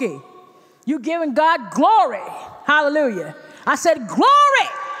spooky. You giving God glory. Hallelujah. I said glory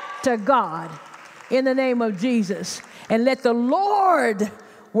to God in the name of Jesus. And let the Lord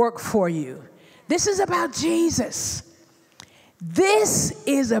work for you. This is about Jesus. This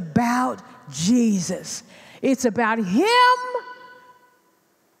is about Jesus. It's about him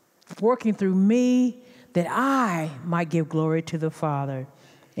working through me that I might give glory to the Father.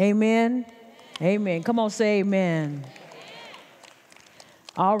 Amen. Amen. Come on, say amen.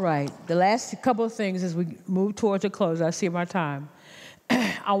 All right, the last couple of things as we move towards a close, I see my time.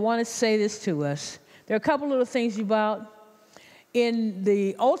 I want to say this to us. There are a couple little things about. In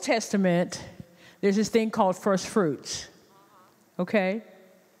the Old Testament, there's this thing called first fruits, okay?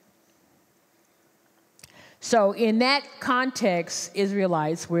 So in that context,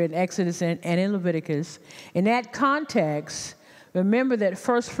 Israelites, we're in Exodus and in Leviticus, in that context, remember that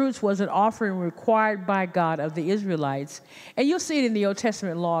first fruits was an offering required by God of the Israelites. And you'll see it in the Old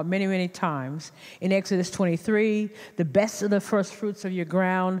Testament law many, many times. In Exodus 23, the best of the first fruits of your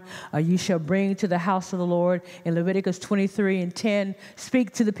ground you shall bring to the house of the Lord. In Leviticus 23:10,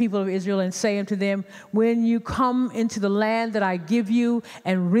 speak to the people of Israel and say unto them, when you come into the land that I give you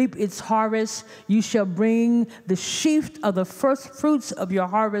and reap its harvest, you shall bring the sheaf of the first fruits of your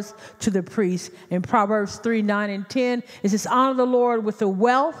harvest to the priest. In Proverbs 3:9-10, it says, honor the Lord with the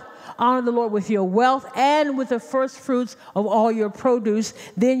wealth, honor the Lord with your wealth and with the first fruits of all your produce.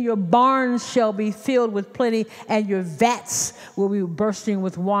 Then your barns shall be filled with plenty and your vats will be bursting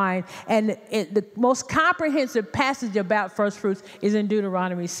with wine. And the most comprehensive passage about first fruits is in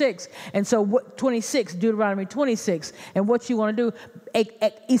Deuteronomy 6. And so Deuteronomy 26. And what you want to do,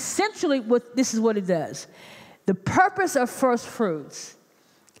 essentially this is what it does. The purpose of first fruits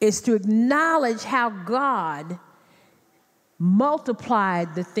is to acknowledge how God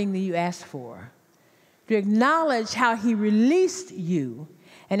multiplied the thing that you asked for, to acknowledge how he released you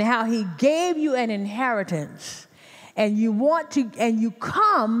and how he gave you an inheritance. And you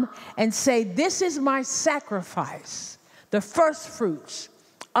come and say, this is my sacrifice, the first fruits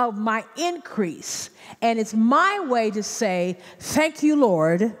of my increase. And it's my way to say, thank you,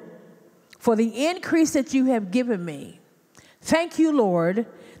 Lord, for the increase that you have given me. Thank you, Lord,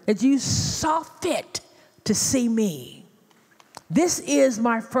 that you saw fit to see me. This is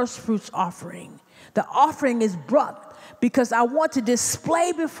my first fruits offering. The offering is brought because I want to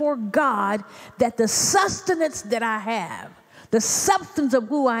display before God that the sustenance that I have, the substance of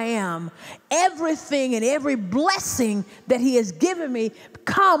who I am, everything and every blessing that he has given me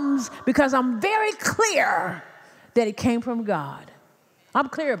comes because I'm very clear that it came from God. I'm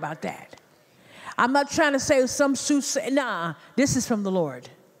clear about that. I'm not trying to say some soothsayer. Nah, this is from the Lord.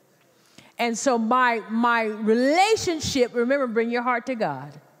 And so my relationship, remember, bring your heart to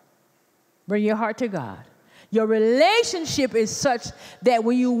God. Bring your heart to God. Your relationship is such that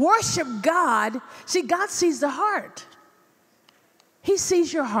when you worship God, see, God sees the heart. He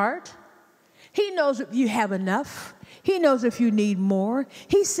sees your heart. He knows if you have enough. He knows if you need more.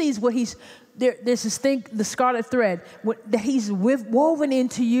 He sees what there's this thing, the scarlet thread, that he's woven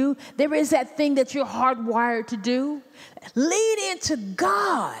into you. There is that thing that you're hardwired to do. Lean into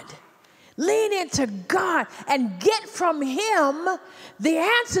God. Lean into God and get from him the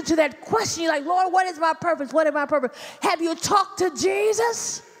answer to that question. You're like, Lord, what is my purpose? What is my purpose? Have you talked to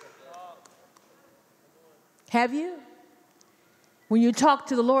Jesus? Have you? When you talk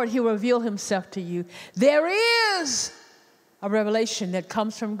to the Lord, he'll reveal himself to you. There is a revelation that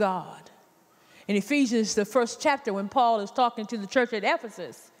comes from God. In Ephesians, the first chapter, when Paul is talking to the church at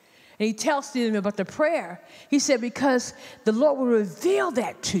Ephesus, and he tells them about the prayer, he said, because the Lord will reveal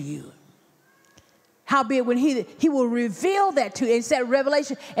that to you. Howbeit, when he will reveal that to you, it's that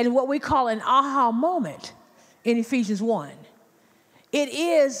revelation and what we call an aha moment in Ephesians 1. It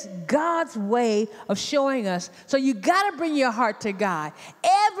is God's way of showing us. So you got to bring your heart to God.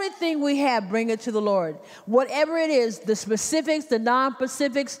 Everything we have, bring it to the Lord. Whatever it is, the specifics, the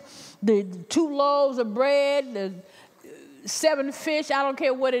non-specifics, the 2 loaves of bread, the 7 fish, I don't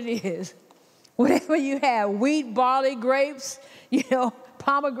care what it is. Whatever you have, wheat, barley, grapes,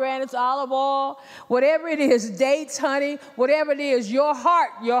 pomegranates, olive oil, whatever it is, dates, honey, whatever it is, your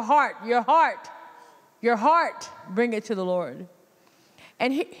heart, bring it to the Lord.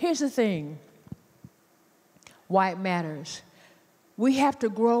 And here's the thing, why it matters. We have to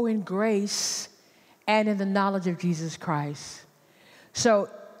grow in grace and in the knowledge of Jesus Christ. So,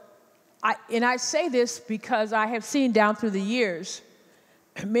 I say this because I have seen down through the years,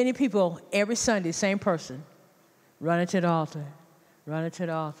 many people, every Sunday, same person, running to the altar,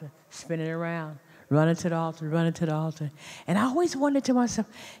 spinning around, running to the altar. And I always wondered to myself,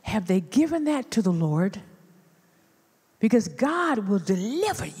 have they given that to the Lord? Because God will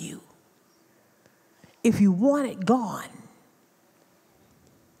deliver you if you want it gone.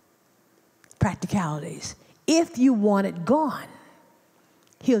 Practicalities. If you want it gone,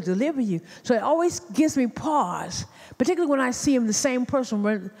 He'll deliver you. So it always gives me pause, particularly when I see the same person.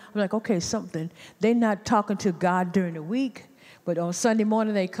 I'm like, okay, something. They're not talking to God during the week, but on Sunday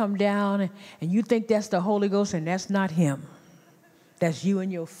morning they come down, and you think that's the Holy Ghost, and that's not Him. That's you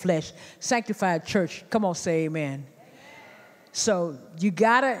and your flesh. Sanctified church. Come on, say amen. So you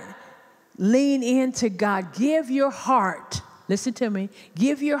got to lean into God. Give your heart. Listen to me.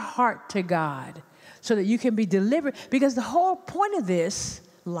 Give your heart to God so that you can be delivered. Because the whole point of this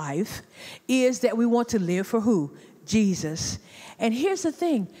life is that we want to live for who? Jesus. And here's the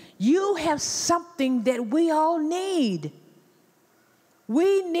thing. You have something that we all need.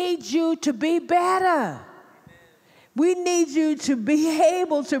 We need you to be better. We need you to be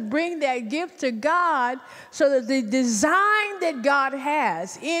able to bring that gift to God so that the design that God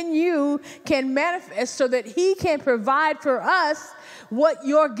has in you can manifest, so that He can provide for us what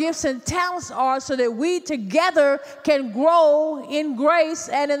your gifts and talents are, so that we together can grow in grace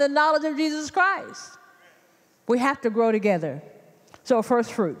and in the knowledge of Jesus Christ. We have to grow together. So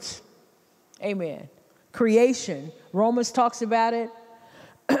first fruits. Amen. Creation. Romans talks about it.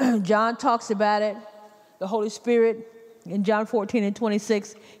 John talks about it. The Holy Spirit, in John 14 and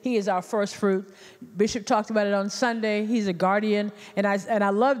 26, He is our first fruit. Bishop talked about it on Sunday. He's a guardian. And I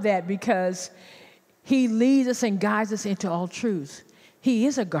love that because He leads us and guides us into all truth. He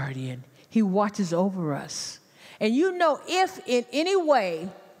is a guardian. He watches over us. And if in any way,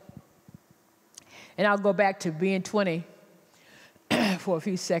 and I'll go back to being 20 for a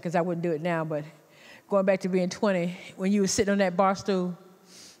few seconds. I wouldn't do it now, but going back to being 20, when you were sitting on that bar stool,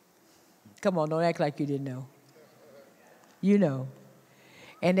 come on, don't act like you didn't know. You know.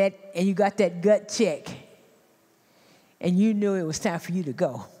 And you got that gut check. And you knew it was time for you to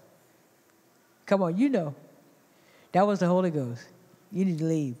go. Come on, you know. That was the Holy Ghost. You need to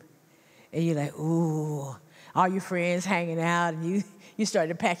leave. And you're like, ooh, all your friends hanging out, and you started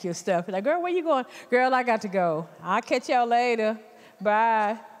to pack your stuff. You're like, girl, where you going? Girl, I got to go. I'll catch y'all later.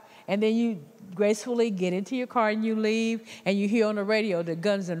 Bye. And then you gracefully get into your car and you leave, and you hear on the radio the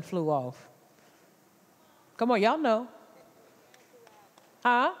guns done flew off. Come on, y'all know.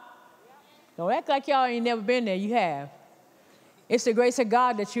 Huh? Don't act like y'all ain't never been there. You have. It's the grace of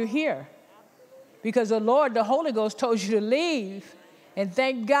God that you're here. Because the Lord, the Holy Ghost, told you to leave. And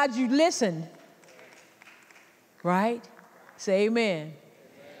thank God you listened. Right? Say amen.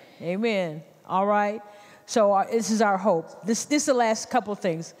 Amen. All right. So this is our hope. This is the last couple of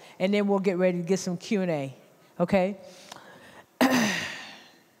things. And then we'll get ready to get some Q&A. Okay?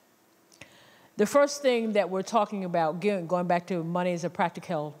 The first thing that we're talking about, going back to money as a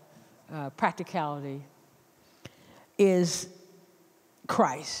practicality, is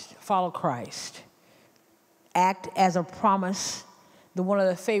Christ. Follow Christ. Act as a promise. One of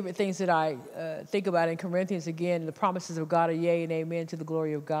the favorite things that I think about in Corinthians, again, the promises of God are yea and amen to the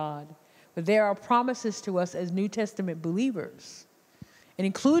glory of God. But there are promises to us as New Testament believers, and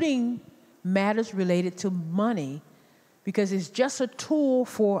including matters related to money, because it's just a tool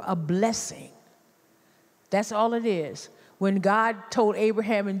for a blessing. That's all it is. When God told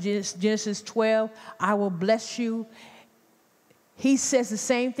Abraham in Genesis 12, I will bless you, He says the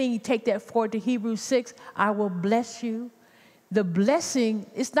same thing. You take that forward to Hebrews 6, I will bless you. The blessing,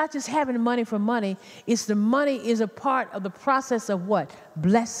 it's not just having money for money. It's the money is a part of the process of what?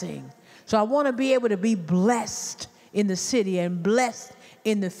 Blessing. So I want to be able to be blessed in the city and blessed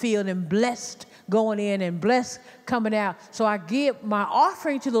in the field and blessed going in and blessed coming out. So I give my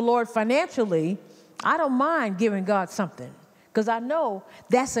offering to the Lord financially. I don't mind giving God something Because I know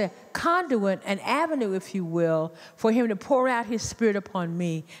that's a conduit, an avenue, if you will, for him to pour out his Spirit upon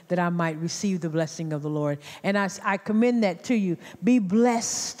me that I might receive the blessing of the Lord. And I commend that to you. Be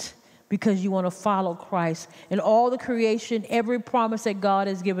blessed because you want to follow Christ. And all the creation, every promise that God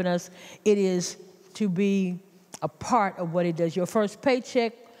has given us, it is to be a part of what he does. Your first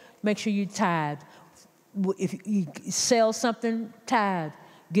paycheck, make sure you tithe. If you sell something, tithe.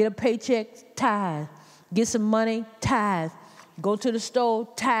 Get a paycheck, tithe. Get some money, tithe. Go to the store,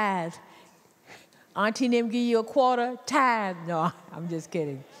 tithe. Auntie and them give you a quarter, tithe. No, I'm just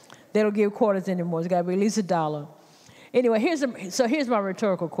kidding. They don't give quarters anymore. It's got to be at least $1. Anyway, here's my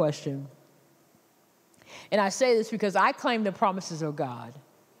rhetorical question. And I say this because I claim the promises of God.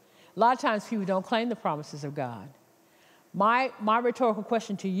 A lot of times people don't claim the promises of God. My rhetorical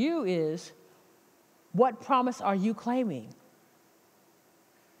question to you is, what promise are you claiming?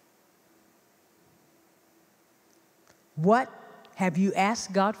 What have you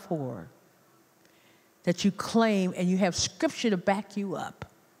asked God for that you claim and you have scripture to back you up?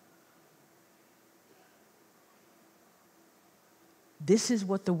 This is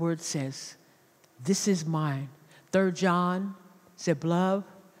what the word says. This is mine. 3 John said, beloved,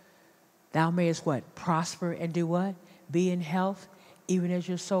 thou mayest what? Prosper and do what? Be in health, even as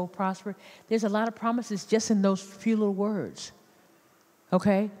your soul prosper. There's a lot of promises just in those few little words.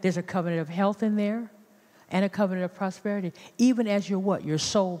 Okay? There's a covenant of health in there and a covenant of prosperity. Even as your what? Your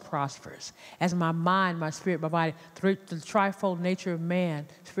soul prospers. As my mind, my spirit, my body, the trifold nature of man,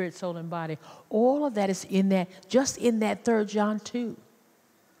 spirit, soul, and body. All of that is in that, just in that 3 John 2.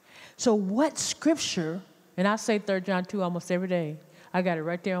 So what scripture, and I say 3 John 2 almost every day. I got it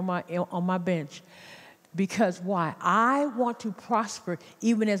right there on my bench. Because why? I want to prosper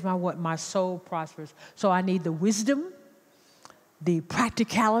even as my soul prospers. So I need the wisdom, the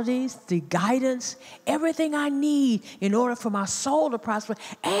practicalities, the guidance, everything I need in order for my soul to prosper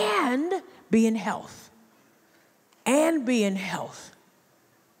and be in health. And be in health.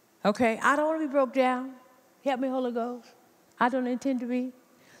 Okay? I don't want to be broke down. Help me, Holy Ghost. I don't intend to be.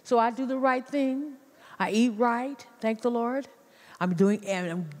 So I do the right thing. I eat right. Thank the Lord. I'm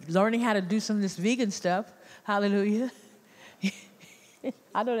learning how to do some of this vegan stuff. Hallelujah.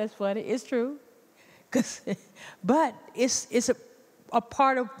 I know that's funny. It's true. But it's a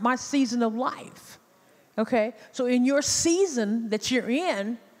part of my season of life. Okay? So in your season that you're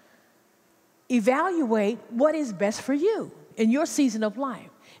in, evaluate what is best for you in your season of life.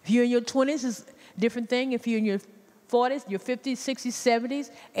 If you're in your 20s, it's a different thing. If you're in your 40s, your 50s, 60s, 70s,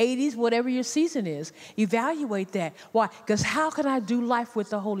 80s, whatever your season is, evaluate that. Why? Because how can I do life with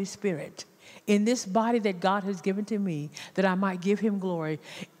the Holy Spirit in this body that God has given to me that I might give him glory?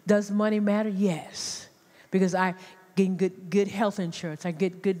 Does money matter? Yes. Because I get good health insurance. I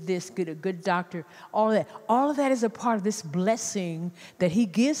get a good doctor, all of that. All of that is a part of this blessing that he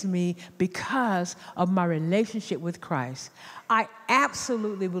gives me because of my relationship with Christ. I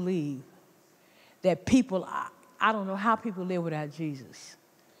absolutely believe that people, I don't know how people live without Jesus.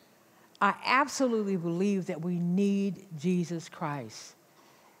 I absolutely believe that we need Jesus Christ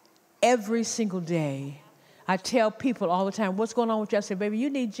every single day. I tell people all the time, what's going on with you? I say, baby, you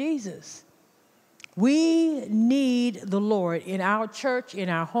need Jesus. We need the Lord in our church, in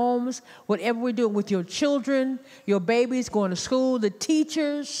our homes, whatever we do with your children, your babies going to school, the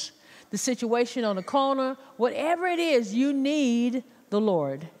teachers, the situation on the corner, whatever it is, you need the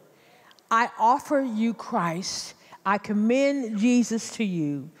Lord. I offer you Christ. I commend Jesus to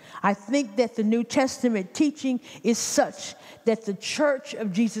you. I think that the New Testament teaching is such that the church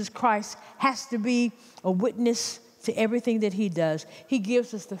of Jesus Christ has to be a witness to everything that he does. He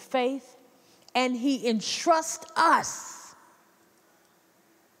gives us the faith, and he entrusts us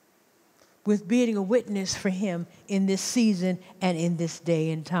with being a witness for him in this season and in this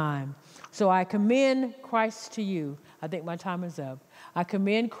day and time. So I commend Christ to you. I think my time is up. I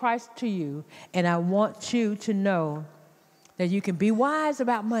commend Christ to you, and I want you to know that you can be wise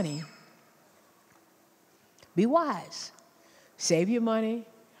about money. Be wise. Save your money.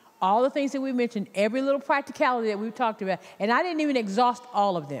 All the things that we mentioned, every little practicality that we've talked about, and I didn't even exhaust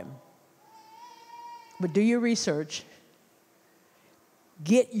all of them. But do your research.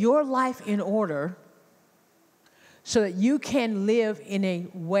 Get your life in order so that you can live in a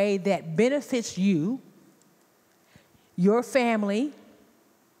way that benefits you, your family,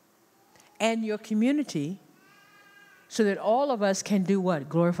 and your community, so that all of us can do what?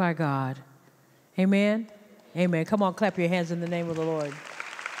 Glorify God. Amen? Amen. Come on, clap your hands in the name of the Lord.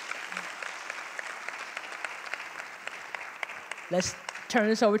 Let's turn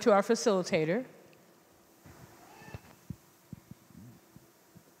this over to our facilitator.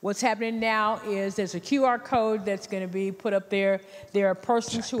 What's happening now is there's a QR code that's going to be put up there. There are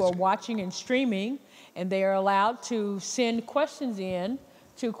persons who are watching and streaming, and they are allowed to send questions in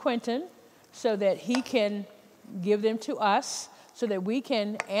to Quentin so that he can give them to us so that we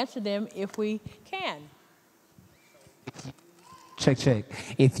can answer them if we can. Check, check.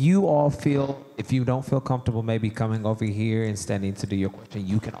 If you don't feel comfortable maybe coming over here and standing to do your question,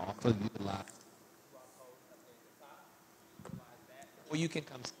 you can also utilize, or you can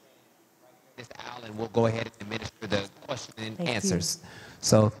come stand right here in this aisle and we'll go ahead and administer the question and answers.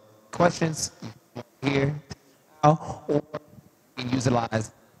 So questions here, or you can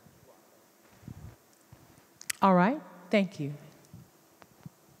utilize. All right, thank you.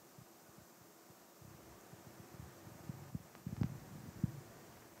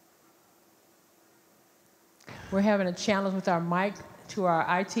 We're having a challenge with our mic to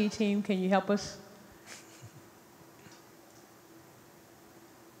our IT team. Can you help us?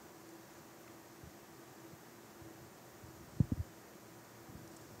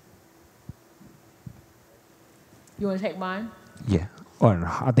 You want to take mine? Yeah. Or no,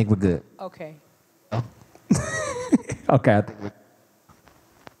 I think we're good. Okay. Oh. Okay, I think we're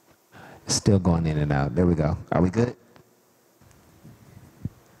still going in and out. There we go. Are we good?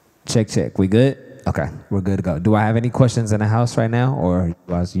 Check, check. We good? Okay, we're good to go. Do I have any questions in the house right now, or are you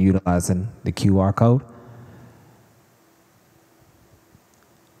guys utilizing the QR code?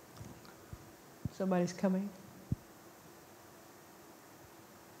 Somebody's coming.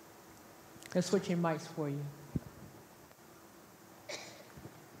 They're switching mics for you.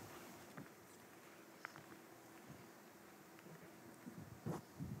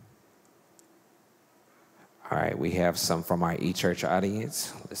 All right, we have some from our eChurch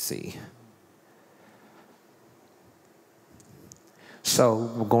audience. Let's see. So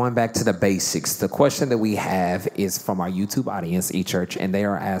we're going back to the basics. The question that we have is from our YouTube audience, eChurch, and they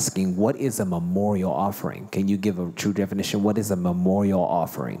are asking, what is a memorial offering? Can you give a true definition? What is a memorial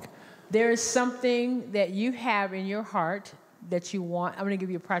offering? There is something that you have in your heart that you want. I'm going to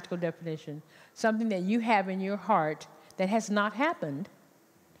give you a practical definition. Something that you have in your heart that has not happened,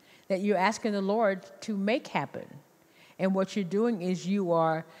 that you're asking the Lord to make happen. And what you're doing is you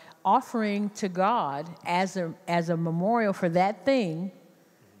are offering to God as a memorial for that thing.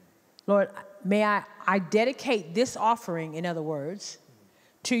 Lord, may I dedicate this offering, in other words,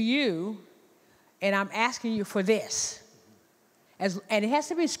 to you, and I'm asking you for this. And it has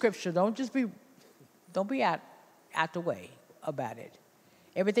to be scripture. Don't be out the way about it.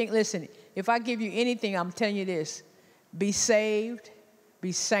 Everything, listen, if I give you anything, I'm telling you this: be saved,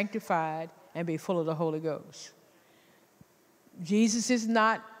 be sanctified, and be full of the Holy Ghost. Jesus is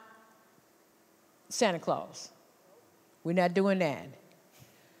not Santa Claus. We're not doing that.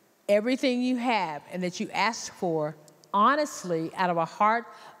 Everything you have and that you ask for, honestly, out of a heart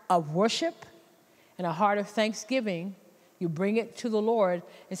of worship and a heart of thanksgiving, you bring it to the Lord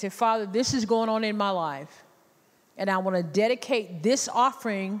and say, Father, this is going on in my life, and I want to dedicate this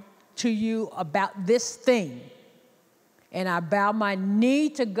offering to you about this thing. And I bow my knee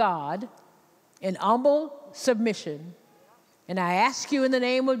to God in humble submission, and I ask you in the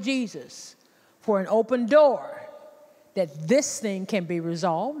name of Jesus for an open door that this thing can be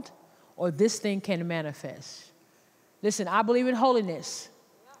resolved or this thing can manifest. Listen, I believe in holiness,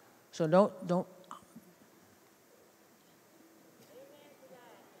 so don't.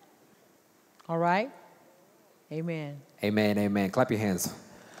 All right? Amen. Amen, amen. Clap your hands.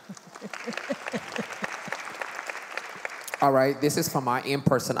 All right, this is from our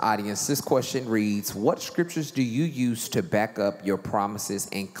in-person audience. This question reads, what scriptures do you use to back up your promises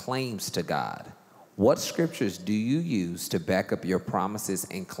and claims to God? What scriptures do you use to back up your promises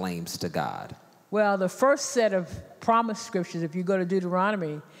and claims to God? Well, the first set of promise scriptures, if you go to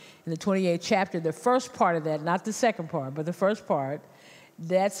Deuteronomy in the 28th chapter, the first part of that, not the second part, but the first part,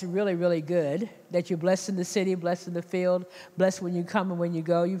 that's really, really good, that you're blessed in the city, blessed in the field, blessed when you come and when you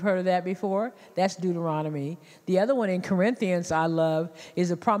go. You've heard of that before? That's Deuteronomy. The other one in Corinthians I love is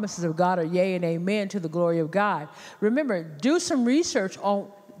the promises of God are yea and amen to the glory of God. Remember, do some research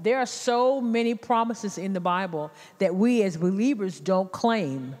on, there are so many promises in the Bible that we as believers don't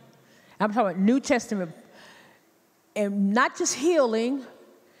claim. I'm talking about New Testament, and not just healing,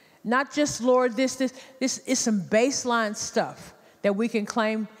 not just, Lord, this is some baseline stuff that we can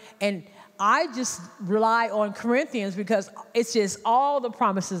claim. And I just rely on Corinthians because it's just all the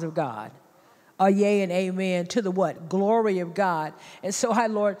promises of God are yea and amen to the what? Glory of God. And so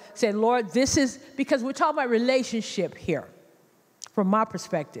I said, Lord, this is, because we're talking about relationship here from my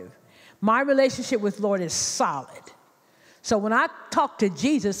perspective. My relationship with Lord is solid. So when I talk to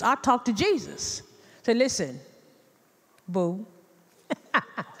Jesus, I talk to Jesus. Say, listen, boo,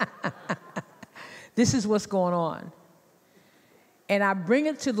 This is what's going on. And I bring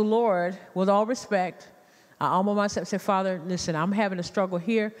it to the Lord with all respect. I humble myself and say, Father, listen, I'm having a struggle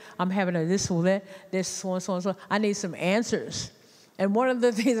here. I'm having a this or that, this, so and so and so. I need some answers. And one of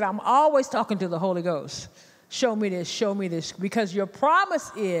the things that I'm always talking to the Holy Ghost, show me this, because your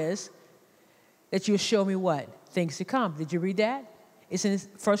promise is that you'll show me what? Things to come. Did you read that? It's in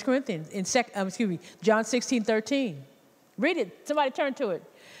 1 Corinthians, John 16:13. Read it. Somebody turn to it.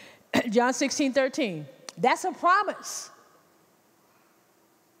 John 16:13. That's a promise.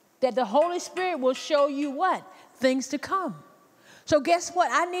 That the Holy Spirit will show you what? Things to come. So guess what?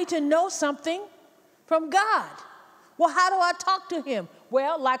 I need to know something from God. Well, how do I talk to him?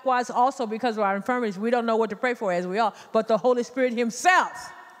 Well, likewise also because of our infirmities, we don't know what to pray for as we are, but the Holy Spirit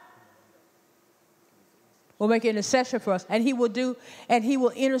himself will make intercession for us, and he will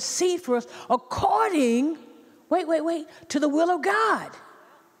intercede for us according, to the will of God.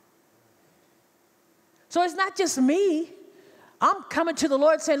 So it's not just me. I'm coming to the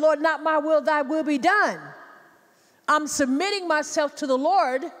Lord saying, Lord, not my will, thy will be done. I'm submitting myself to the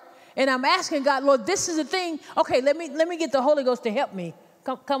Lord, and I'm asking God, Lord, this is the thing. Okay, let me get the Holy Ghost to help me.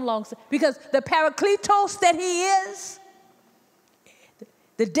 Come along. Because the Parakletos that he is,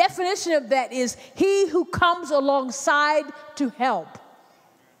 the definition of that is he who comes alongside to help.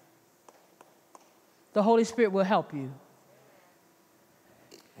 The Holy Spirit will help you.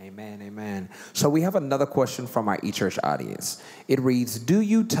 Amen, amen. So we have another question from our eChurch audience. It reads, do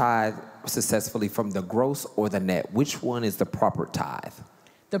you tithe successfully from the gross or the net? Which one is the proper tithe?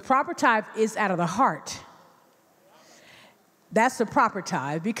 The proper tithe is out of the heart. That's the proper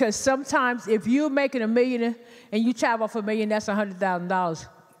tithe, because sometimes if you're making $1 million and you tithe off $1 million, that's $100,000.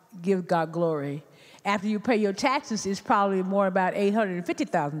 Give God glory. After you pay your taxes, it's probably more about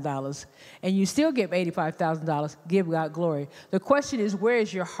 $850,000, and you still give $85,000. Give God glory. The question is, where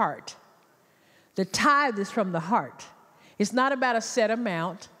is your heart? The tithe is from the heart. It's not about a set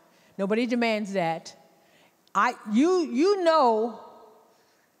amount. Nobody demands that. You know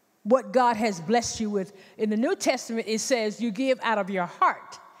what God has blessed you with. In the New Testament, it says you give out of your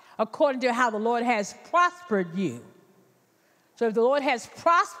heart, according to how the Lord has prospered you. So if the Lord has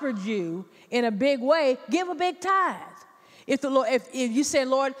prospered you in a big way, give a big tithe. If you say,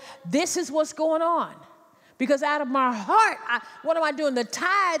 Lord, this is what's going on, because out of my heart, what am I doing? The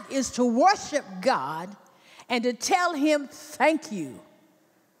tithe is to worship God and to tell him thank you.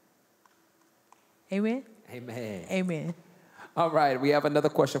 Amen? Amen. Amen. All right, we have another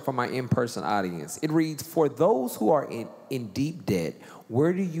question from my in-person audience. It reads, for those who are in deep debt,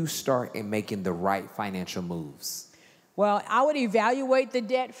 where do you start in making the right financial moves? Well, I would evaluate the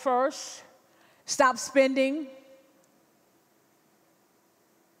debt first. Stop spending.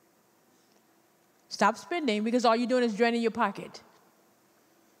 Stop spending, because all you're doing is draining your pocket.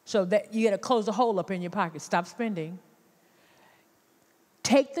 So that you got to close the hole up in your pocket. Stop spending.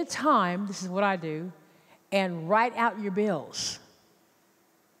 Take the time, this is what I do, and write out your bills.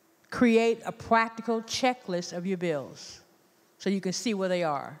 Create a practical checklist of your bills so you can see where they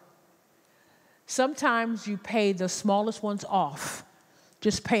are. Sometimes you pay the smallest ones off.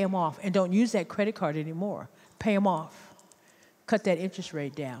 Just pay them off, and don't use that credit card anymore. Pay them off. Cut that interest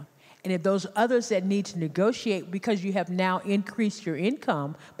rate down. And if those others that need to negotiate, because you have now increased your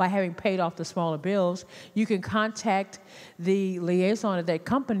income by having paid off the smaller bills, you can contact the liaison of that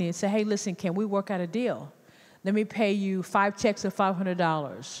company and say, hey, listen, can we work out a deal? Let me pay you 5 checks of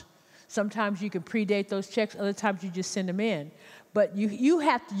 $500. Sometimes you can predate those checks. Other times you just send them in. But you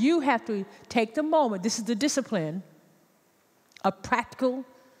have to take the moment. This is the discipline of practical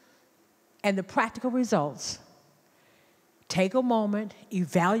and the practical results. Take a moment,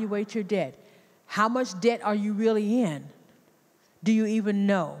 evaluate your debt. How much debt are you really in? Do you even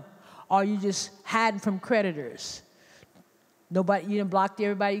know? Are you just hiding from creditors? You done blocked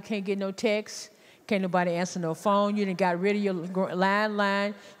everybody, you can't get no texts. Can't nobody answer no phone. You done got rid of your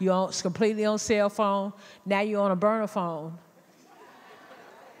landline. You're completely on cell phone. Now you're on a burner phone.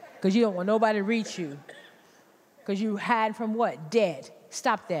 Because you don't want nobody to reach you. Because you hide from what? Debt.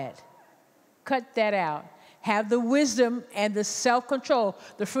 Stop that. Cut that out. Have the wisdom and the self-control,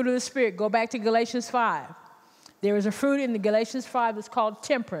 the fruit of the Spirit. Go back to Galatians 5. There is a fruit in the Galatians 5 that's called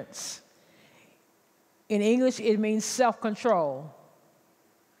temperance. In English, it means self-control.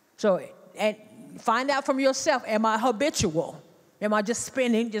 So, and find out from yourself, am I habitual? Am I just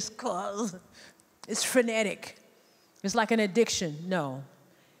spending just because it's frenetic? It's like an addiction. No.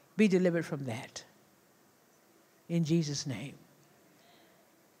 Be delivered from that. In Jesus' name.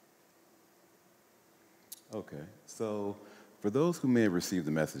 Okay, so for those who may have received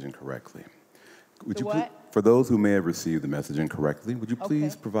the message incorrectly, Would The you what? for those who may have received the message incorrectly, would you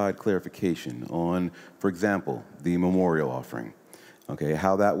please Okay. provide clarification on, for example, the memorial offering? Okay,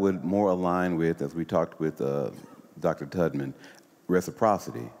 how that would more align with, as we talked with Dr. Tudman,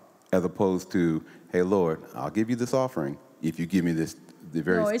 reciprocity, as opposed to, hey, Lord, I'll give you this offering if you give me this, the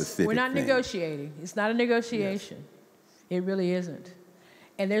very No, specific we're not thing. negotiating. It's not a negotiation. It really isn't.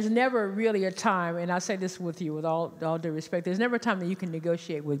 And there's never really a time, and I say this with you with all due respect, there's never a time that you can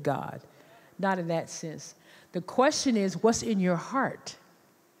negotiate with God. Not in that sense. The question is, what's in your heart?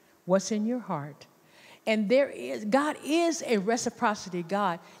 What's in your heart? And God is a reciprocity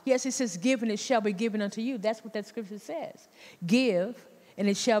God. Yes, it says, give and it shall be given unto you. That's what that scripture says. Give and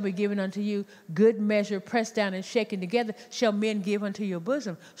it shall be given unto you. Good measure, pressed down and shaken together, shall men give unto your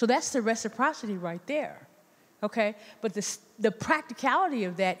bosom. So that's the reciprocity right there. Okay? But the practicality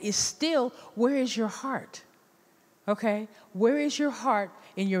of that is still, where is your heart? Okay? Where is your heart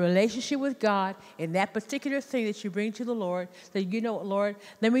in your relationship with God, in that particular thing that you bring to the Lord, that, you know, Lord,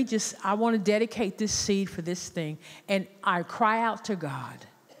 I want to dedicate this seed for this thing. And I cry out to God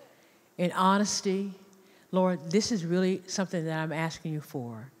in honesty, Lord, this is really something that I'm asking you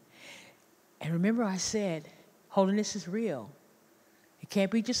for. And remember I said, holiness is real. It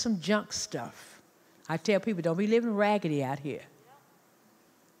can't be just some junk stuff. I tell people, don't be living raggedy out here.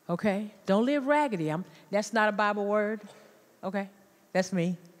 Okay? Don't live raggedy. That's not a Bible word. Okay? That's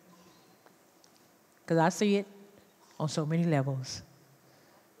me. Because I see it on so many levels.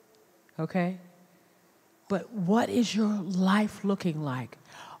 Okay? But what is your life looking like?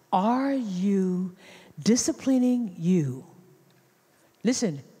 Are you disciplining you?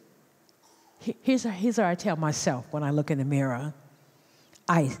 Listen, here's how I tell myself when I look in the mirror.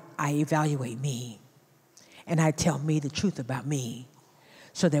 I evaluate me. And I tell me the truth about me.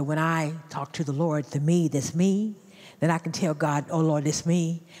 So that when I talk to the Lord, the me that's me, then I can tell God, oh, Lord, it's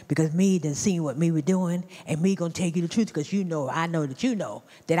me, because me done seen what me was doing, and me going to tell you the truth because I know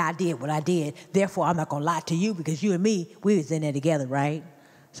that I did what I did. Therefore, I'm not going to lie to you because you and me, we was in there together, right?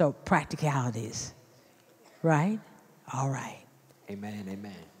 So practicalities, right? All right. Amen,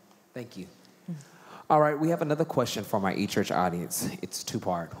 amen. Thank you. All right, we have another question from our eChurch audience. It's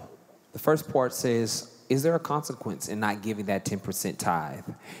two-part. The first part says, is there a consequence in not giving that 10% tithe?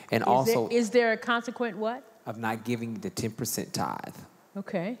 And Is there a consequent what? Of not giving the 10% tithe.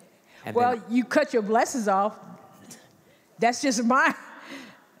 Okay. And well, you cut your blessings off. That's just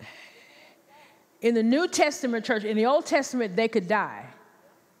in the New Testament church, in the Old Testament, they could die.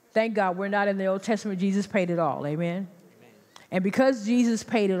 Thank God we're not in the Old Testament. Jesus paid it all. Amen. And because Jesus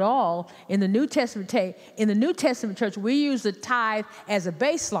paid it all, in the New Testament church, we use the tithe as a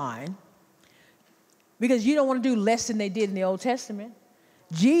baseline because you don't want to do less than they did in the Old Testament.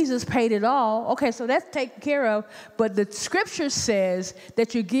 Jesus paid it all. Okay, so that's taken care of. But the scripture says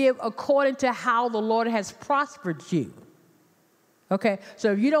that you give according to how the Lord has prospered you. Okay,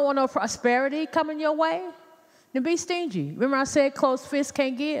 so if you don't want no prosperity coming your way, then be stingy. Remember I said closed fists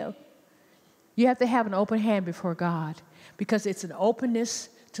can't give. You have to have an open hand before God because it's an openness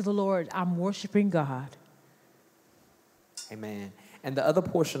to the Lord. I'm worshiping God. Amen. And the other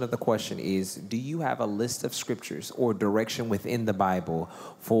portion of the question is, do you have a list of scriptures or direction within the Bible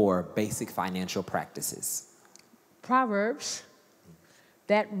for basic financial practices? Proverbs.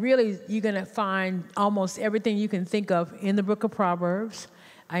 That really, you're going to find almost everything you can think of in the book of Proverbs.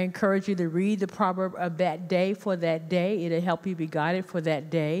 I encourage you to read the proverb of that day for that day. It'll help you be guided for that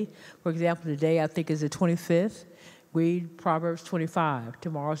day. For example, today I think is the 25th. Read Proverbs 25.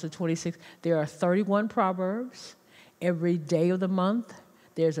 Tomorrow's the 26th. There are 31 Proverbs. Every day of the month,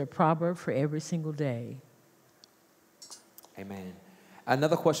 there's a proverb for every single day. Amen.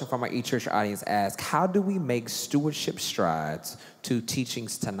 Another question from our eChurch audience asks, how do we make stewardship strides to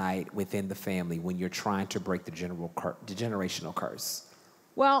teachings tonight within the family when you're trying to break the generational curse?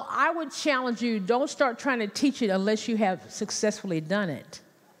 Well, I would challenge you, don't start trying to teach it unless you have successfully done it.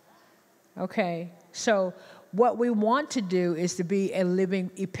 Okay? So what we want to do is to be a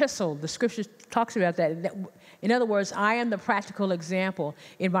living epistle. The scripture talks about that. In other words, I am the practical example.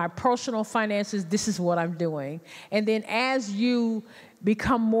 In my personal finances, this is what I'm doing. And then as you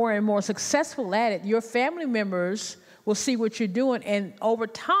become more and more successful at it, your family members will see what you're doing, and over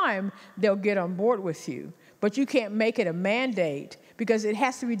time, they'll get on board with you. But you can't make it a mandate because it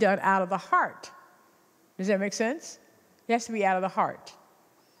has to be done out of the heart. Does that make sense? It has to be out of the heart.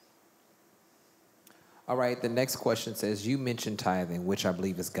 All right, the next question says, you mentioned tithing, which I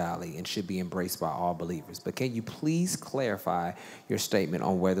believe is godly and should be embraced by all believers. But can you please clarify your statement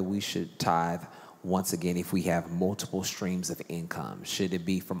on whether we should tithe once again if we have multiple streams of income? Should it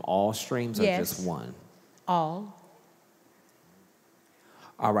be from all streams or just one? All.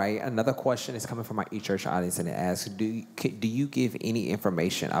 All right, another question is coming from our eChurch audience, and it asks, do you give any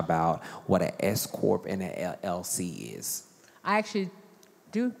information about what an S Corp and an LLC is? I actually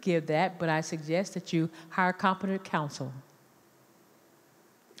do give that, but I suggest that you hire competent counsel.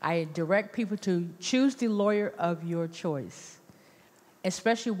 I direct people to choose the lawyer of your choice,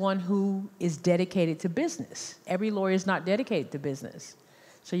 especially one who is dedicated to business. Every lawyer is not dedicated to business.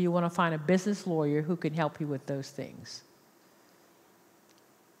 So you want to find a business lawyer who can help you with those things.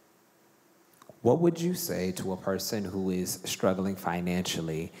 What would you say to a person who is struggling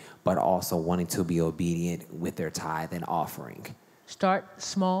financially, but also wanting to be obedient with their tithe and offering? Start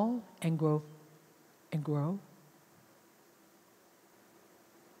small and grow and grow.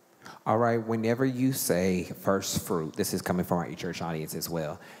 All right, whenever you say first fruit, this is coming from our eChurch audience as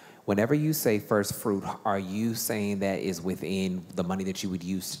well. Whenever you say first fruit, are you saying that is within the money that you would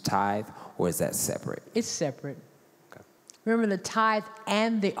use to tithe, or is that separate? It's separate. Okay. Remember the tithe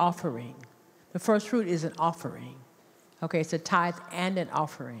and the offering. The first fruit is an offering. Okay, it's a tithe and an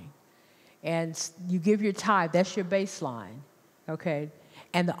offering. And you give your tithe, that's your baseline. Okay,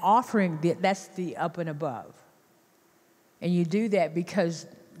 and the offering, that's the up and above. And you do that because,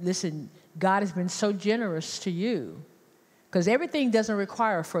 listen, God has been so generous to you, because everything doesn't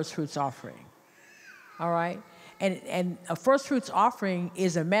require a first fruits offering. All right? And a first fruits offering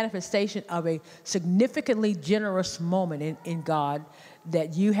is a manifestation of a significantly generous moment in God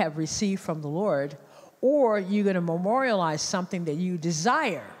that you have received from the Lord, or you're going to memorialize something that you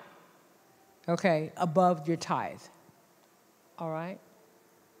desire, okay, above your tithe. All right?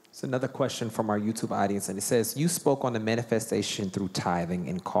 It's another question from our YouTube audience, and it says, you spoke on the manifestation through tithing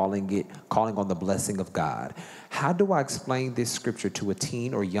and calling on the blessing of God. How do I explain this scripture to a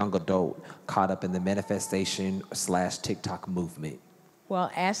teen or young adult caught up in the manifestation/TikTok movement? Well,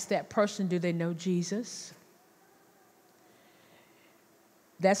 ask that person, do they know Jesus?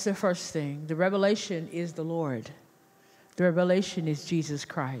 That's the first thing. The revelation is the Lord. The revelation is Jesus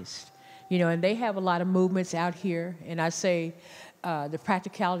Christ. You know, and they have a lot of movements out here, and I say the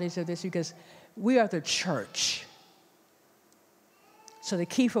practicalities of this because we are the church. So the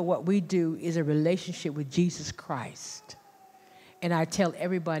key for what we do is a relationship with Jesus Christ. And I tell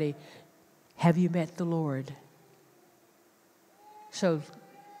everybody, have you met the Lord? So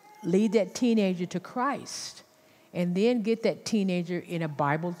lead that teenager to Christ, and then get that teenager in a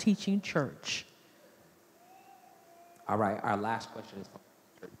Bible-teaching church. All right, our last question is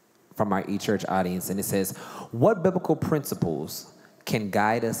from our eChurch audience, and it says, what biblical principles can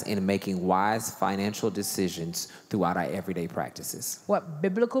guide us in making wise financial decisions throughout our everyday practices? What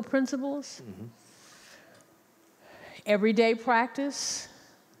biblical principles? Mm-hmm. Everyday practice?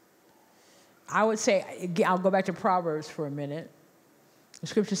 I would say, I'll go back to Proverbs for a minute. The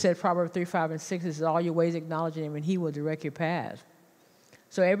scripture said, Proverbs 3, 5, and 6, is all your ways acknowledging him, and he will direct your path.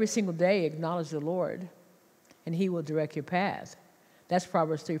 So every single day, acknowledge the Lord, and he will direct your path. That's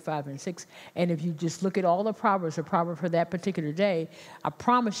Proverbs 3, 5, and 6. And if you just look at all the Proverbs, a proverb for that particular day, I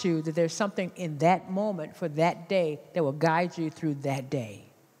promise you that there's something in that moment for that day that will guide you through that day.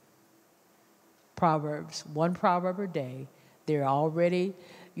 Proverbs, one proverb a day. They're already,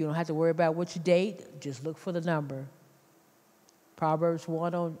 you don't have to worry about which date, just look for the number. Proverbs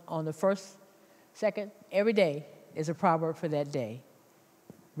 1 on the first, second, every day is a proverb for that day.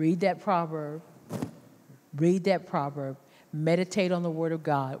 Read that proverb. Read that proverb. Meditate on the word of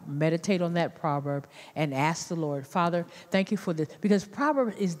God. Meditate on that proverb and ask the Lord, Father, thank you for this. Because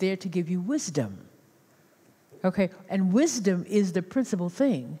proverb is there to give you wisdom. Okay? And wisdom is the principal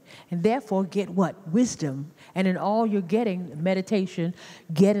thing. And therefore, get what? Wisdom. And in all you're getting, meditation,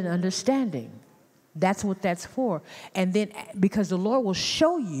 get an understanding. That's what that's for. And then, because the Lord will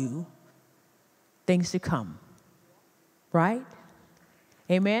show you things to come. Right?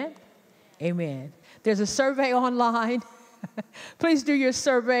 Amen? Amen. There's a survey online. Please do your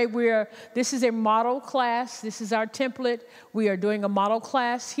survey. This is a model class. This is our template. We are doing a model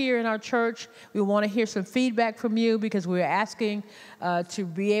class here in our church. We want to hear some feedback from you because we're asking to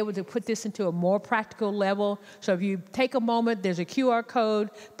be able to put this into a more practical level. So if you take a moment, there's a QR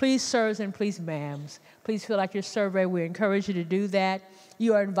code. Please, sirs, and please, ma'ams. Please fill out your survey. We encourage you to do that.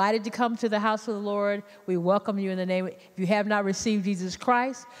 You are invited to come to the house of the Lord. We welcome you in the name. If you have not received Jesus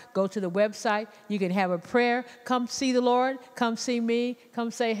Christ, go to the website. You can have a prayer. Come see the Lord. Come see me. Come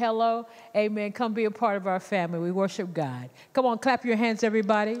say hello. Amen. Come be a part of our family. We worship God. Come on, clap your hands,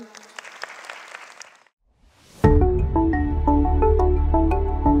 everybody.